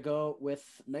 We're gonna go with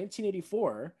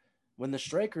 1984 when the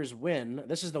Strikers win.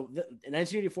 This is the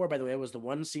 1984, by the way, was the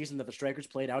one season that the Strikers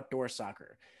played outdoor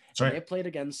soccer. Right. They played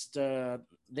against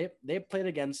they played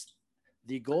against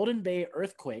the Golden Bay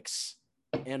Earthquakes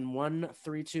and won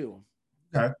 3-2.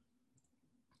 Okay.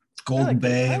 Golden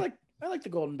Bay. I like the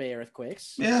Golden Bay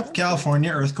Earthquakes. Yeah,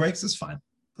 California Earthquakes is fine.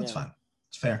 That's fine.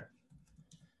 It's fair.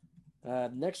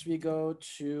 Next we go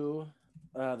to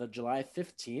the July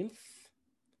 15th,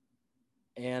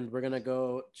 and we're gonna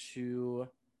go to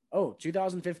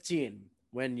 2015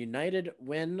 when United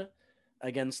win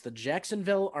against the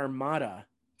Jacksonville Armada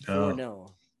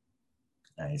 4-0.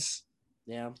 Nice.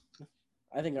 Yeah,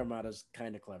 I think Armada's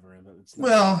kind of clever, and it's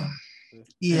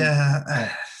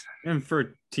yeah. And for a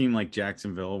team like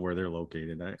Jacksonville, where they're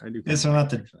located, I do. It's not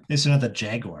the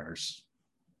Jaguars.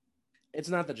 It's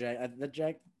not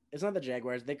It's not the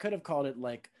Jaguars. They could have called it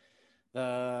like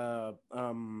the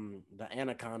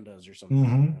Anacondas or something.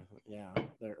 Mm-hmm. Yeah,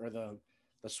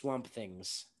 or the swamp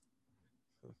things.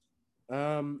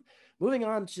 Moving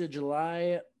on to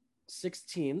July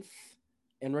 16th,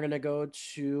 and we're going to go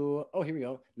to, here we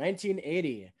go,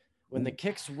 1980, when the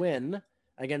Kicks win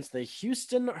against the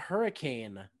Houston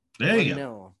Hurricane. There you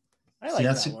go. I like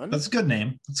that one. That's a good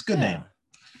name. That's a good name.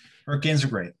 Hurricanes are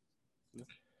great.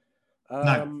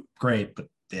 Not great, but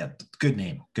yeah, good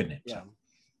name. Good name. Yeah.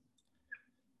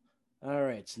 All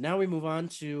right. So now we move on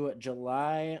to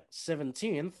July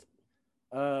 17th,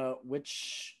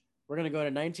 which we're going to go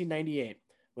to 1998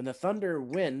 when the Thunder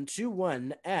win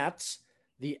 2-1 at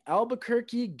the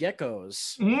Albuquerque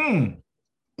Geckos. I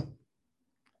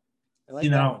like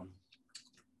that one.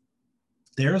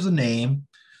 There's a name.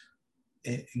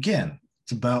 Again,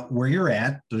 it's about where you're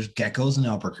at. There's geckos in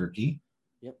Albuquerque.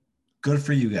 Yep. Good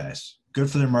for you guys. Good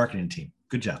for their marketing team.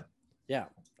 Good job. Yeah,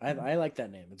 I like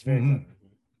that name. It's very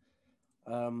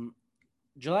fun.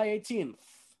 July 18th,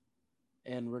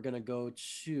 and we're going to go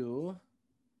to,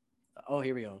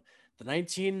 here we go. The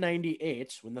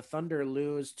 1998, when the Thunder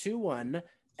lose 2-1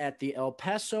 at the El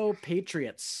Paso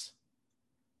Patriots.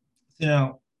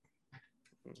 I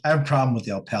have a problem with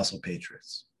the El Paso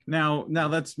Patriots. Now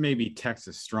that's maybe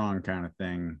Texas strong kind of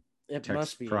thing. It Texas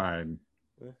must be. pride.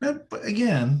 But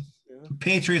again,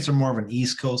 Patriots are more of an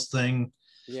East Coast thing.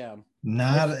 Yeah.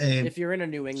 Not if you're in a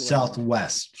New England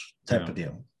Southwest type of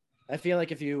deal. I feel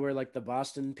like if you were like the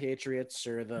Boston Patriots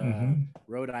or the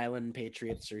Rhode Island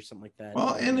Patriots or something like that.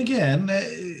 Well, and again,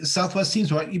 Southwest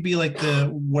teams, you'd be like the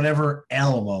whatever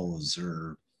Alamos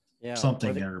or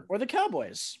something. Or the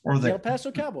Cowboys. Or the El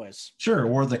Paso Cowboys. Sure,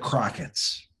 or the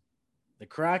Crockets. The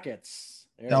Crockets.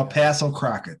 El Paso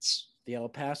Crockets. The El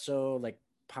Paso, like,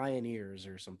 Pioneers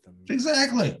or something.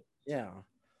 Exactly. Yeah.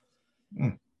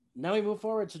 Now we move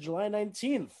forward to July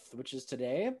 19th, which is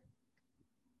today.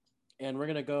 And we're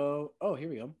going to go, here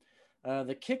we go.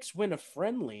 The Kicks win a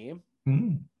friendly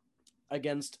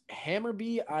against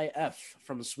Hammarby IF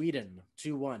from Sweden,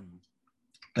 2-1.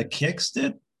 The Kicks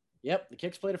did? Yep, the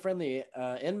Kicks played a friendly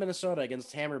in Minnesota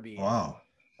against Hammarby. Wow.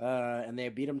 And they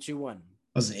beat them 2-1.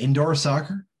 Was it indoor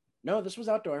soccer? No, this was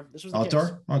outdoor. This was outdoor?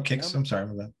 Kicks. Oh, Kicks. Yeah. I'm sorry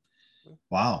about that.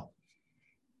 Wow.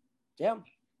 Yeah.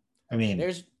 I mean,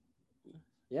 I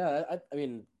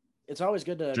mean, it's always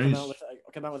good to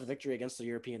come out with a victory against the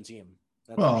European team.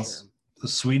 That's for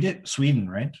sure. Sweden,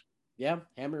 right? Yeah,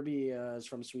 Hammarby is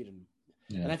from Sweden,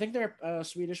 and I think they're a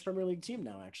Swedish Premier League team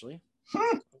now. Actually,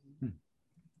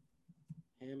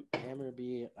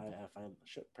 Hammarby. I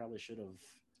probably should have.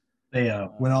 They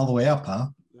went all the way up, huh?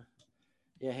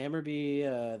 Yeah,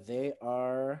 Hammarby. They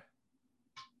are.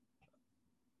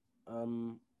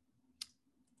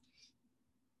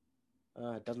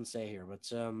 It doesn't say here,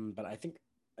 but I think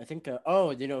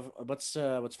what's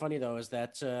funny though is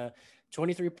that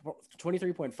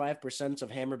 23.5% of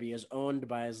Hammarby is owned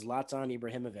by Zlatan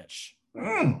Ibrahimovic.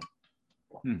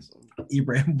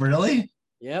 Really?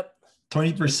 Yep.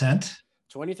 20%.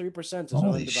 23% is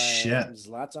owned by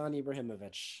Zlatan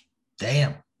Ibrahimovic.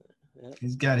 Damn. Yep.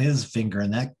 He's got his finger in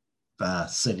that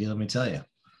city. Let me tell you.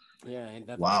 Yeah. Ain't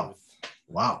that wow.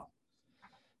 Wow.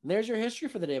 And there's your history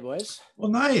for the day, boys. Well,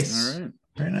 nice. All right.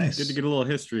 Very nice. Good to get a little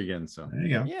history again. So there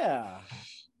you go. Yeah.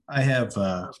 I have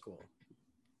that's cool.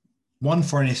 One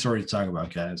funny story to talk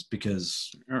about, guys,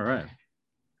 because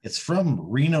it's from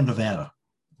Reno, Nevada.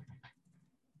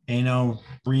 Reno.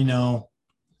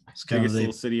 It's kind of the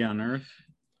little city on earth.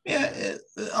 Yeah,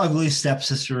 ugly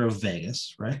stepsister of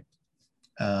Vegas, right?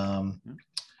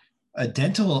 A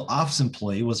dental office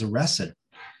employee was arrested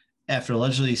after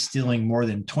allegedly stealing more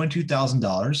than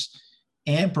 $22,000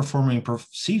 and performing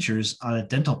procedures on a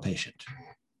dental patient.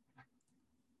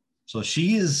 So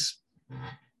she is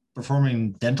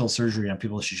performing dental surgery on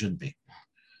people she shouldn't be.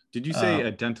 Did you say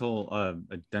a dental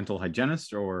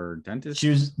hygienist or dentist? She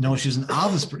was an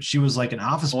office. She was like an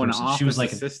office person. An office she was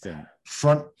like assistant, a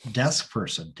front desk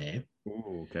person, Dave.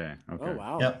 Ooh, okay. Oh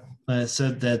wow. Yep. It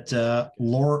said that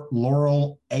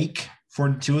Laurel Ake,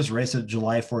 42, was arrested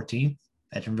July 14th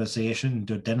after investigation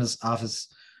into a dentist's office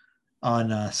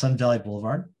on Sun Valley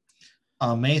Boulevard.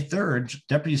 On May 3rd,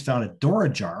 deputies found a door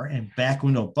ajar and back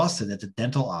window busted at the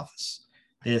dental office.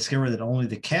 They discovered that only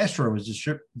the cash drawer was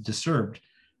disturbed.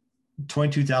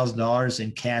 $22,000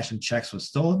 in cash and checks was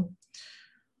stolen.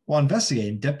 While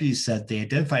investigating, deputies said they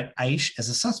identified Aish as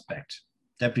a suspect.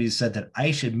 Deputies said that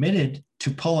Aish admitted to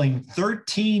pulling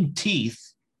 13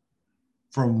 teeth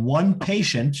from one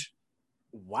patient.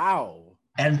 Wow.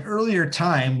 At an earlier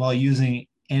time while using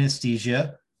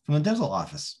anesthesia from the dental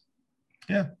office.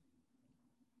 Yeah.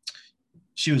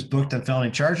 She was booked on felony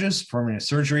charges, performing a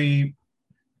surgery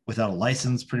without a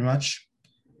license, pretty much.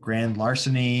 Grand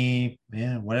larceny,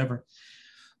 whatever.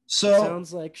 So it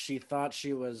sounds like she thought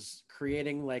she was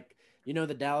creating like,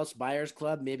 the Dallas Buyers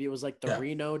Club. Maybe it was like the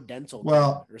Reno Dental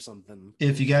Club or something.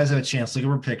 If you guys have a chance, look at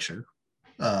her picture,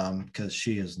 because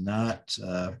she is not.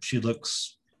 She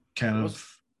looks kind of.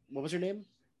 What was her name?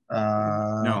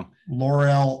 No,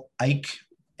 Laurel Ike,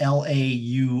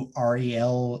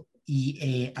 LAURELEAICH.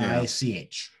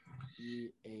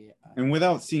 And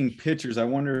without seeing pictures, I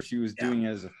wonder if she was doing it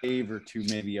as a favor to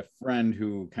maybe a friend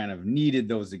who kind of needed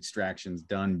those extractions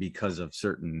done because of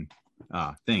certain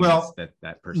things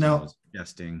that person was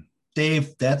suggesting.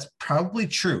 Dave, that's probably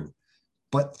true,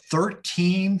 but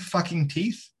 13 fucking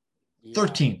teeth.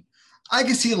 13. I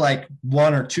can see like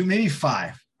 1 or 2, maybe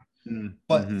 5,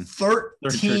 but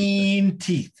 13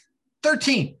 teeth.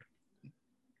 13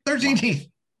 teeth.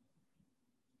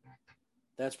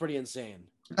 That's pretty insane.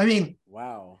 I mean,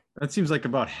 wow. That seems like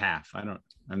about half.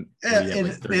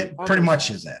 It pretty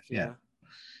much is that. Yeah.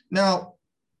 Now,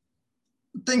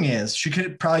 the thing is, she could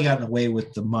have probably gotten away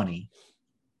with the money.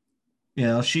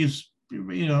 She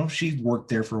worked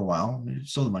there for a while,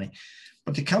 so the money,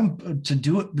 but to come to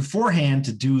do it beforehand,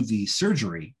 to do the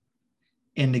surgery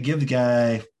and to give the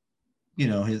guy,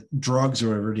 his drugs or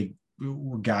whatever,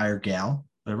 or guy or gal,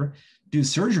 whatever, do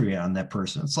surgery on that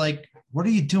person. It's like, what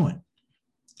are you doing?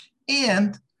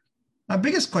 And my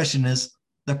biggest question is,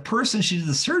 the person she did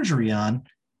the surgery on,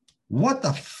 what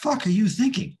the fuck are you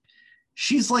thinking?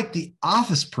 She's like the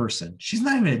office person. She's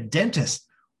not even a dentist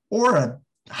or a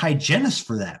hygienist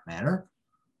for that matter.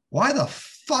 Why the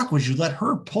fuck would you let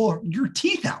her pull your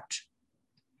teeth out?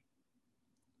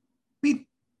 I mean,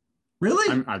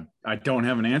 really? I don't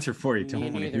have an answer for you, Tony.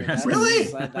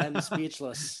 Really? I'm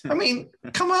speechless. I mean,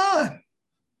 come on.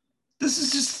 This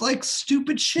is just like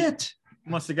stupid shit.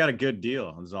 Must have got a good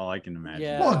deal. Is all I can imagine.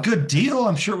 Yeah. Well, a good deal.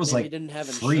 I'm sure it was Maybe like he didn't have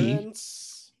free.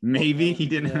 Insurance. Maybe he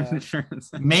didn't have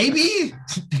insurance. Maybe.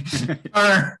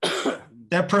 Or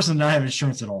that person did not have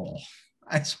insurance at all.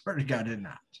 I swear to God, did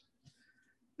not.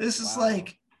 This is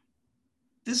like,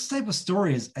 this type of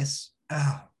story is,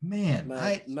 oh man.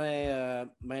 My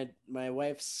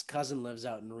wife's cousin lives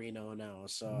out in Reno now,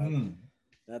 so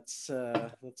that's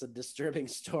a disturbing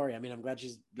story. I mean, I'm glad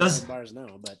she's behind bars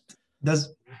now, but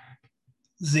does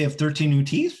he have 13 new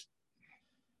teeth?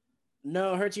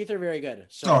 No, her teeth are very good.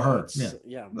 So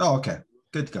yeah. Oh, okay.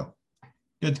 Good to go.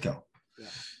 Yeah.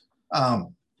 I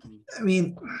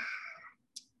mean,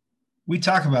 we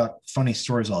talk about funny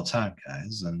stories all the time,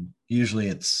 guys, and usually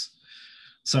it's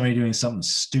somebody doing something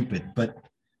stupid, but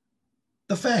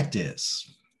the fact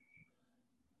is,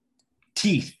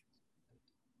 teeth.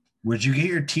 Would you get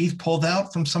your teeth pulled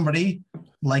out from somebody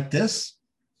like this?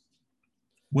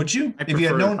 Would you? If you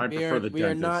had known, we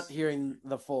are not hearing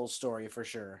the full story for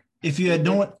sure. If you had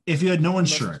no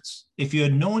insurance,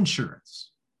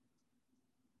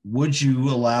 would you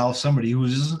allow somebody who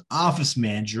is an office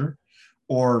manager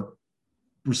or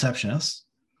receptionist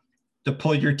to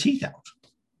pull your teeth out?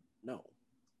 No.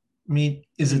 I mean,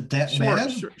 is it that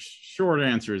bad? Short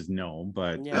answer is no,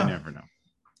 but you never know.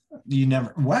 You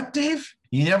never what, Dave?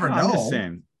 You never know. I'm just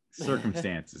saying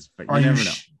circumstances, but you never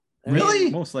know. Really?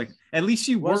 Most likely. At least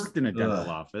she worked in a dental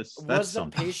office. That's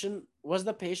was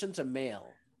the patient a male?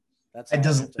 It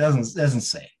doesn't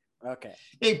say. Okay.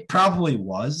 It probably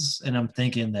was, and I'm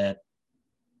thinking that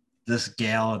this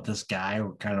gal and this guy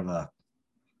were kind of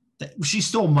she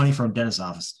stole money from a dentist's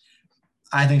office.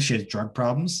 I think she has drug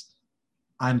problems.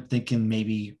 I'm thinking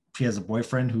maybe she has a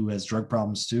boyfriend who has drug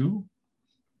problems too.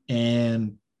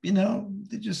 And,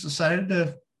 they just decided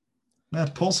to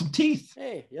pull some teeth.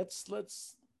 Hey,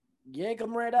 let's yank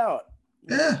them right out.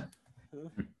 Yeah.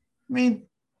 I mean,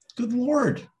 good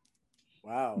Lord.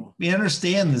 Wow. We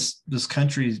understand this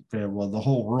country, the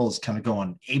whole world is kind of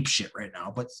going ape shit right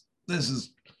now, but this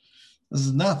is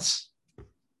nuts.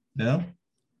 Yeah.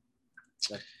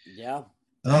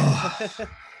 Oh,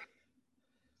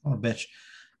 what a bitch.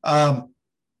 So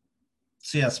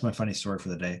yeah, that's my funny story for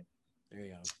the day. There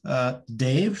you go.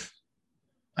 Dave,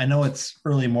 I know it's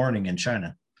early morning in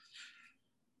China.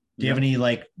 Do you have any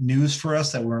news for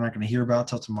us that we're not going to hear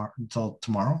about until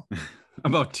tomorrow?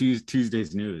 About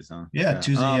Tuesday's news, huh? Yeah,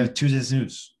 Tuesday's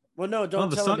news. Well, no,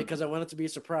 don't tell them because I want it to be a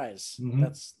surprise. Mm-hmm.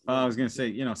 I was going to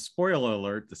say, spoiler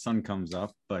alert, the sun comes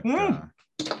up, but what?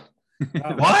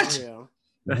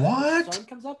 What? Sun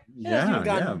comes up? Yeah, hasn't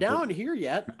gotten down here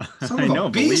yet. I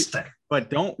know, but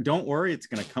don't worry, it's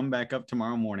going to come back up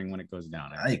tomorrow morning when it goes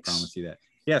down. I promise you that.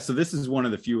 Yeah, so this is one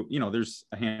of the few. There's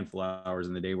a handful of hours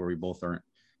in the day where we both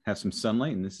have some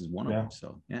sunlight, and this is one of them.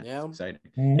 So it's exciting.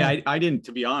 Mm-hmm. Yeah, I didn't,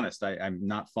 to be honest, I'm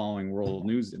not following world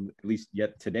news at least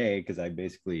yet today, because I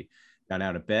basically got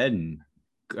out of bed and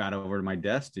got over to my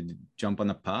desk to jump on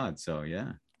the pod. So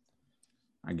yeah.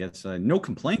 I guess no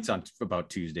complaints about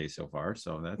Tuesday so far.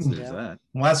 So there's that.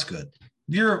 Well, that's good.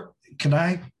 Can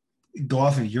I go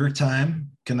off of your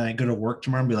time? Can I go to work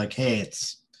tomorrow and be like, hey,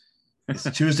 it's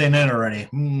Tuesday night already?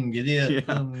 Get it?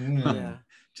 Yeah.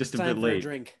 Just a bit late. A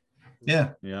drink.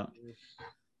 Yeah.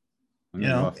 I'm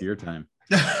gonna go off your time.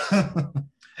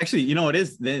 Actually, it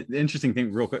is the interesting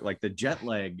thing real quick, like the jet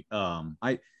lag.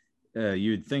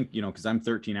 You'd think, because I'm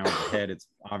 13 hours ahead, it's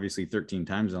obviously 13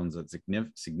 time zones that's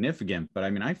significant. But I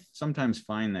mean, I sometimes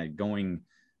find that going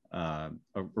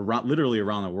literally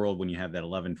around the world when you have that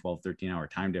 11, 12, 13 hour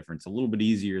time difference, a little bit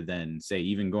easier than say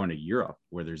even going to Europe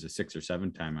where there's a 6 or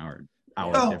 7 hour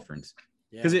difference.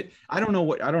 Because I don't know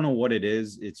what it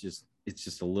is. It's just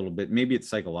a little bit, maybe it's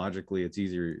psychologically, it's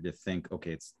easier to think,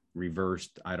 okay, it's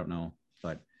reversed. I don't know.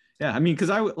 But yeah, I mean, because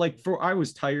I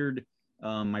was tired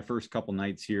my first couple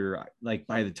nights here. Like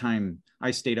by the time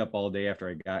I stayed up all day after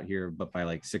I got here, but by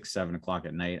like 6, 7 o'clock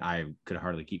at night, I could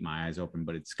hardly keep my eyes open.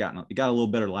 But it got a little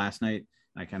better last night.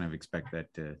 I kind of expect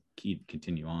that to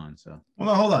continue on. So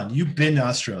well, hold on. You've been to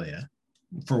Australia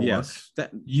for work. Yes,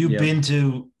 you've been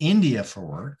to India for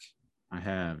work. I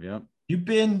have. Yep. You've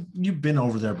been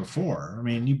over there before. I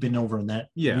mean, you've been over in that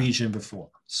region before.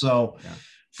 So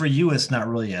for you, it's not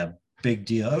really a big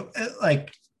deal.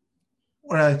 Like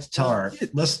what I tell our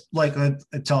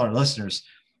listeners,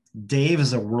 Dave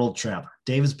is a world traveler.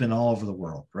 Dave has been all over the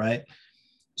world, right?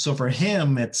 So for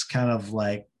him, it's kind of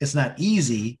like, it's not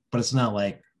easy, but it's not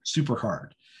like super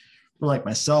hard. For like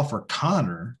myself or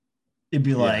Connor, it'd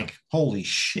be like, holy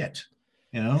shit.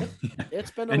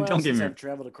 It's been a while since I've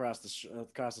traveled across the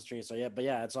street. So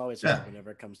it's always hard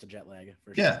whenever it comes to jet lag.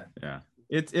 For sure. Yeah.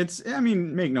 It's. I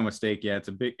mean, make no mistake. Yeah, it's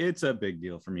a big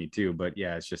deal for me too. But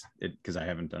yeah, it's just because I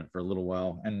haven't done it for a little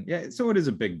while, and so it is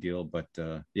a big deal. But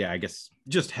I guess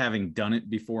just having done it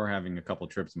before, having a couple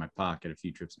trips in my pocket, a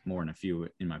few trips more, and a few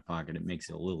in my pocket, it makes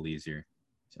it a little easier.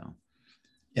 So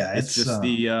yeah, it's just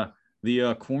the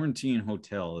quarantine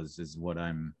hotel is what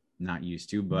I'm not used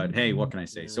to, but hey, what can I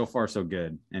say? So far so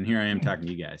good, and here I am talking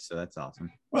to you guys, so that's awesome.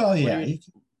 Well,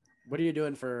 what are you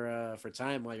doing for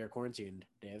time while you're quarantined,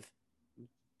 Dave?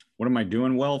 What am I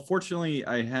doing? Well, fortunately,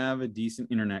 I have a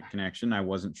decent internet connection. I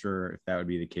wasn't sure if that would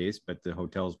be the case, but the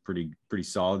hotel's pretty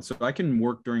solid, so I can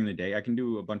work during the day. I can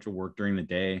do a bunch of work during the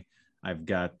day. I've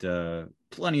got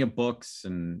plenty of books,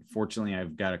 and fortunately,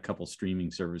 I've got a couple streaming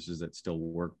services that still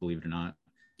work, believe it or not.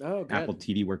 Oh, good. Apple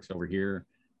TV works over here.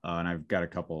 And I've got a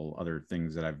couple other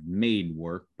things that I've made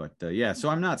work, but so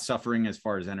I'm not suffering as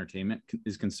far as entertainment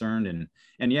is concerned. And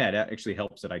it actually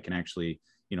helps that I can actually,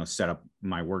 set up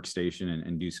my workstation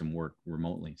and do some work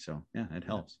remotely. So yeah, it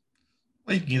helps.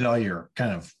 Well, you can get all your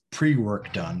kind of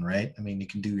pre-work done, right? I mean, you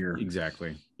can do your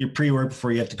pre-work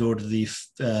before you have to go to the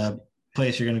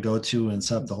place you're going to go to and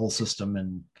set up the whole system.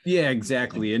 And yeah,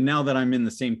 exactly. And now that I'm in the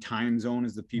same time zone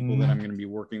as the people that I'm going to be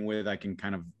working with, I can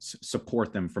kind of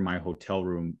support them from my hotel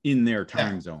room in their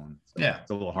time zone. So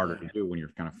it's a little harder to do when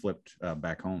you're kind of flipped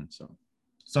back home. So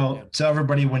tell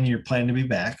everybody when you're planning to be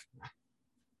back.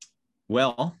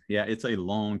 Well, it's a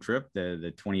long trip.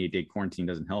 The 28-day quarantine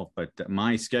doesn't help, but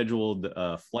my scheduled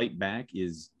flight back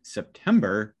is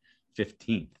September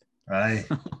 15th. Right.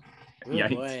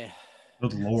 Yikes. Boy.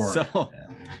 Good Lord.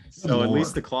 So at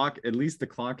least the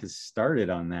clock has started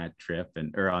on that trip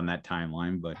or on that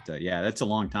timeline. But that's a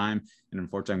long time. And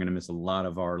unfortunately, I'm going to miss a lot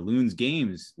of our Loons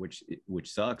games, which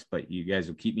sucks. But you guys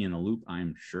will keep me in the loop,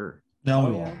 I'm sure. No,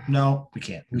 we won't. No, we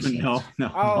can't. No.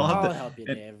 I'll help you,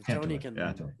 Dave. Tony can.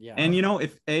 Yeah. And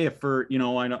if for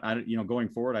I going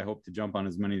forward, I hope to jump on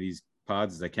as many of these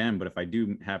pods as I can. But if I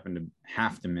do happen to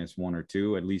have to miss one or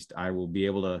two, at least I will be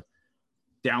able to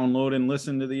download and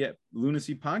listen to the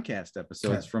Lunacy podcast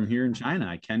episodes from here in China.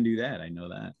 I can do that. I know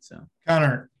that. So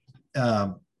Connor,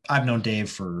 I've known Dave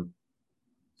for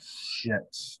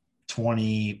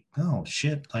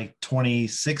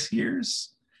 26 years,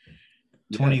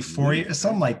 24 years,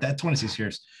 something like that, 26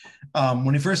 years.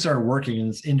 When he first started working in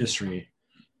this industry,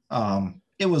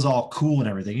 it was all cool and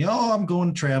everything. I'm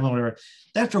going to travel, whatever.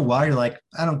 After a while, you're like,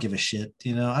 I don't give a shit.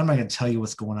 I'm not going to tell you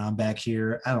what's going on back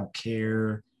here. I don't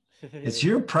care. It's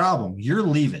your problem. You're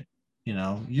leaving.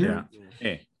 I'll not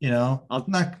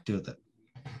do with it.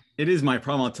 It is my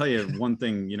problem. I'll tell you one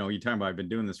thing. You're talking about I've been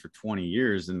doing this for 20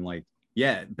 years, and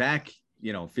back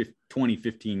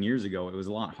 15 years ago, it was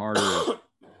a lot harder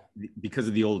because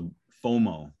of the old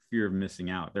FOMO, fear of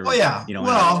missing out. There was, in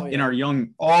our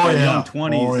young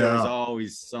 20s, there was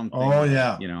always something.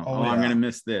 I'm going to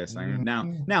miss this.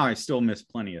 Now I still miss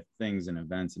plenty of things and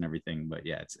events and everything, but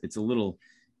it's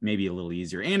maybe a little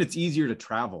easier, and it's easier to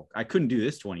travel. I couldn't do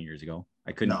this 20 years ago.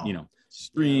 I couldn't,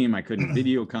 stream. I couldn't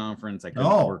video conference. I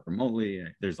couldn't work remotely.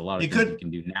 There's a lot of things you can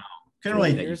do now.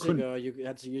 Years ago, you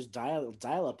had to use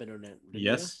dial-up internet.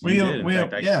 Yes, we did. In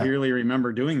fact, I clearly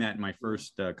remember doing that in my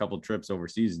first couple trips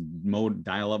overseas.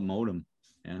 Dial-up modem.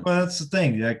 Yeah. Well, that's the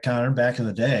thing, Connor. Back in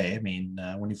the day, I mean,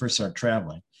 when you first started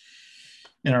traveling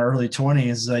in our early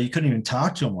 20s, you couldn't even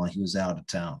talk to him while he was out of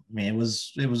town. I mean, it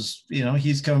was,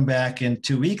 he's coming back in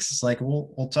 2 weeks. It's like,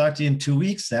 we'll talk to you in 2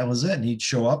 weeks. That was it. And he'd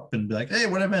show up and be like, hey,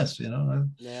 what I missed? Go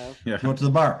to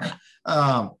the bar.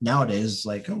 Nowadays, it's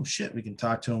like, oh shit, we can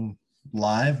talk to him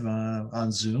live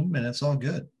on Zoom, and it's all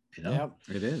good.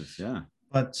 It is. Yeah.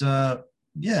 But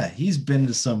he's been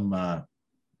to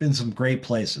some great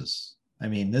places. I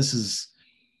mean,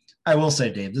 I will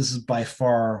say, Dave, this is by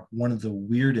far one of the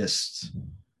weirdest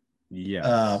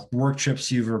work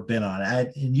trips you've ever been on.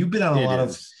 And you've been on a lot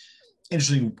of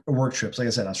interesting work trips. Like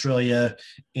I said, Australia,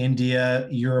 India,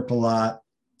 Europe a lot,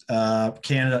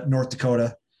 Canada, North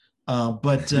Dakota.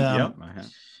 But I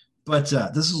have. But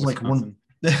this is Wisconsin.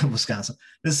 Wisconsin.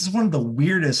 This is one of the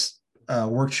weirdest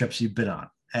work trips you've been on.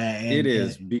 It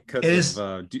is because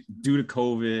of due to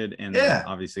COVID and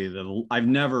obviously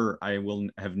I will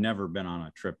have never been on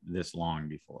a trip this long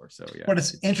before. So but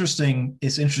it's interesting.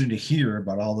 It's interesting to hear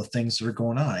about all the things that are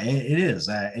going on. It is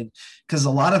because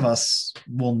a lot of us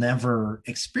will never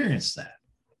experience that,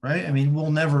 right? I mean,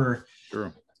 we'll never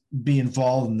be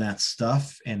involved in that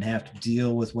stuff and have to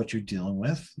deal with what you're dealing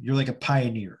with. You're like a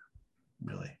pioneer,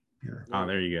 really.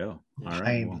 There you go. All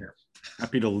right. Well,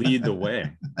 happy to lead the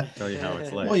way. I'll tell you how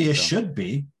it's like. Well, you should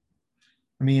be.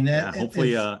 I mean,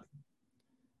 hopefully,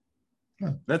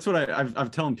 that's what I'm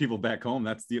telling people back home.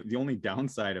 That's the only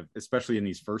downside of, especially in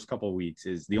these first couple of weeks,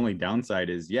 is the only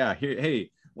downside is, hey,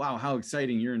 wow, how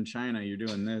exciting! You're in China, you're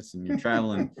doing this, and you're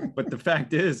traveling. But the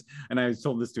fact is, and I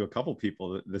told this to a couple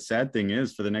people, the sad thing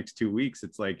is, for the next 2 weeks,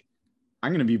 it's like, I'm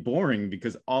going to be boring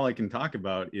because all I can talk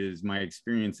about is my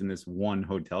experience in this one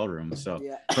hotel room. So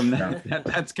from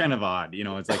that's kind of odd.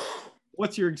 It's like,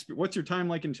 what's your time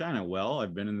like in China? Well,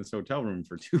 I've been in this hotel room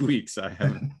for 2 weeks. I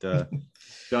haven't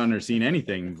done or seen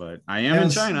anything, but I am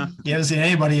in China. You haven't seen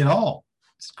anybody at all.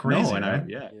 It's crazy. No, and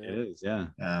right? It is.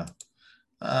 Yeah.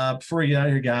 Before we get out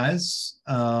of here, guys,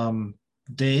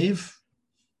 Dave,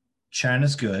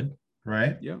 China's good,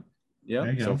 right? Yep.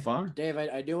 Yeah, so far. Dave,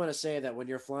 I do want to say that when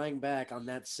you're flying back on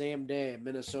that same day,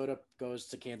 Minnesota goes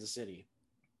to Kansas City.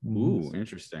 Ooh,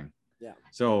 interesting. Yeah.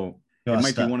 So it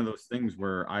might be one of those things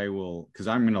where I will, because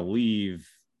I'm going to leave.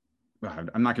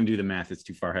 I'm not going to do the math. It's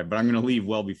too far ahead, but I'm going to leave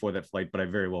well before that flight, but I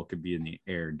very well could be in the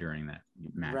air during that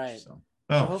match. Right. So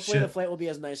hopefully the flight will be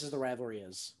as nice as the rivalry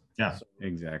is. Yeah, so,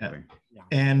 exactly. Yeah.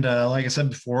 And like I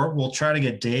said before, we'll try to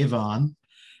get Dave on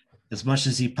as much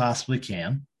as he possibly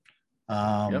can.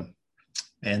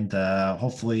 And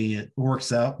hopefully it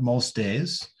works out most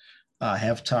days. I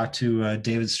have talked to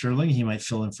David Sterling. He might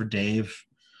fill in for Dave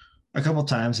a couple of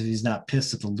times if he's not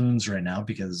pissed at the Loons right now,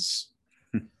 because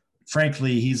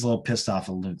frankly, he's a little pissed off at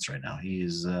the Loons right now.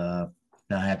 He's not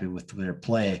happy with their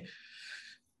play,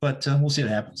 but we'll see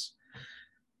what happens.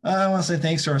 I want to say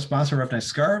thanks to our sponsor, Roughneck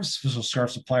Scarves, official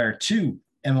scarf supplier to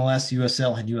MLS,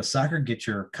 USL, and US Soccer. Get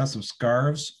your custom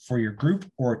scarves for your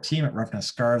group or team at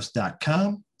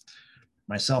roughneckscarves.com.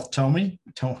 Myself, Tony,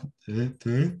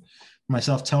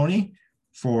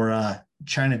 for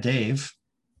China Dave,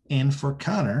 and for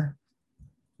Connor.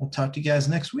 We'll talk to you guys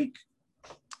next week.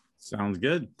 Sounds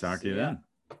good. Talk to you then.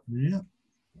 Yeah.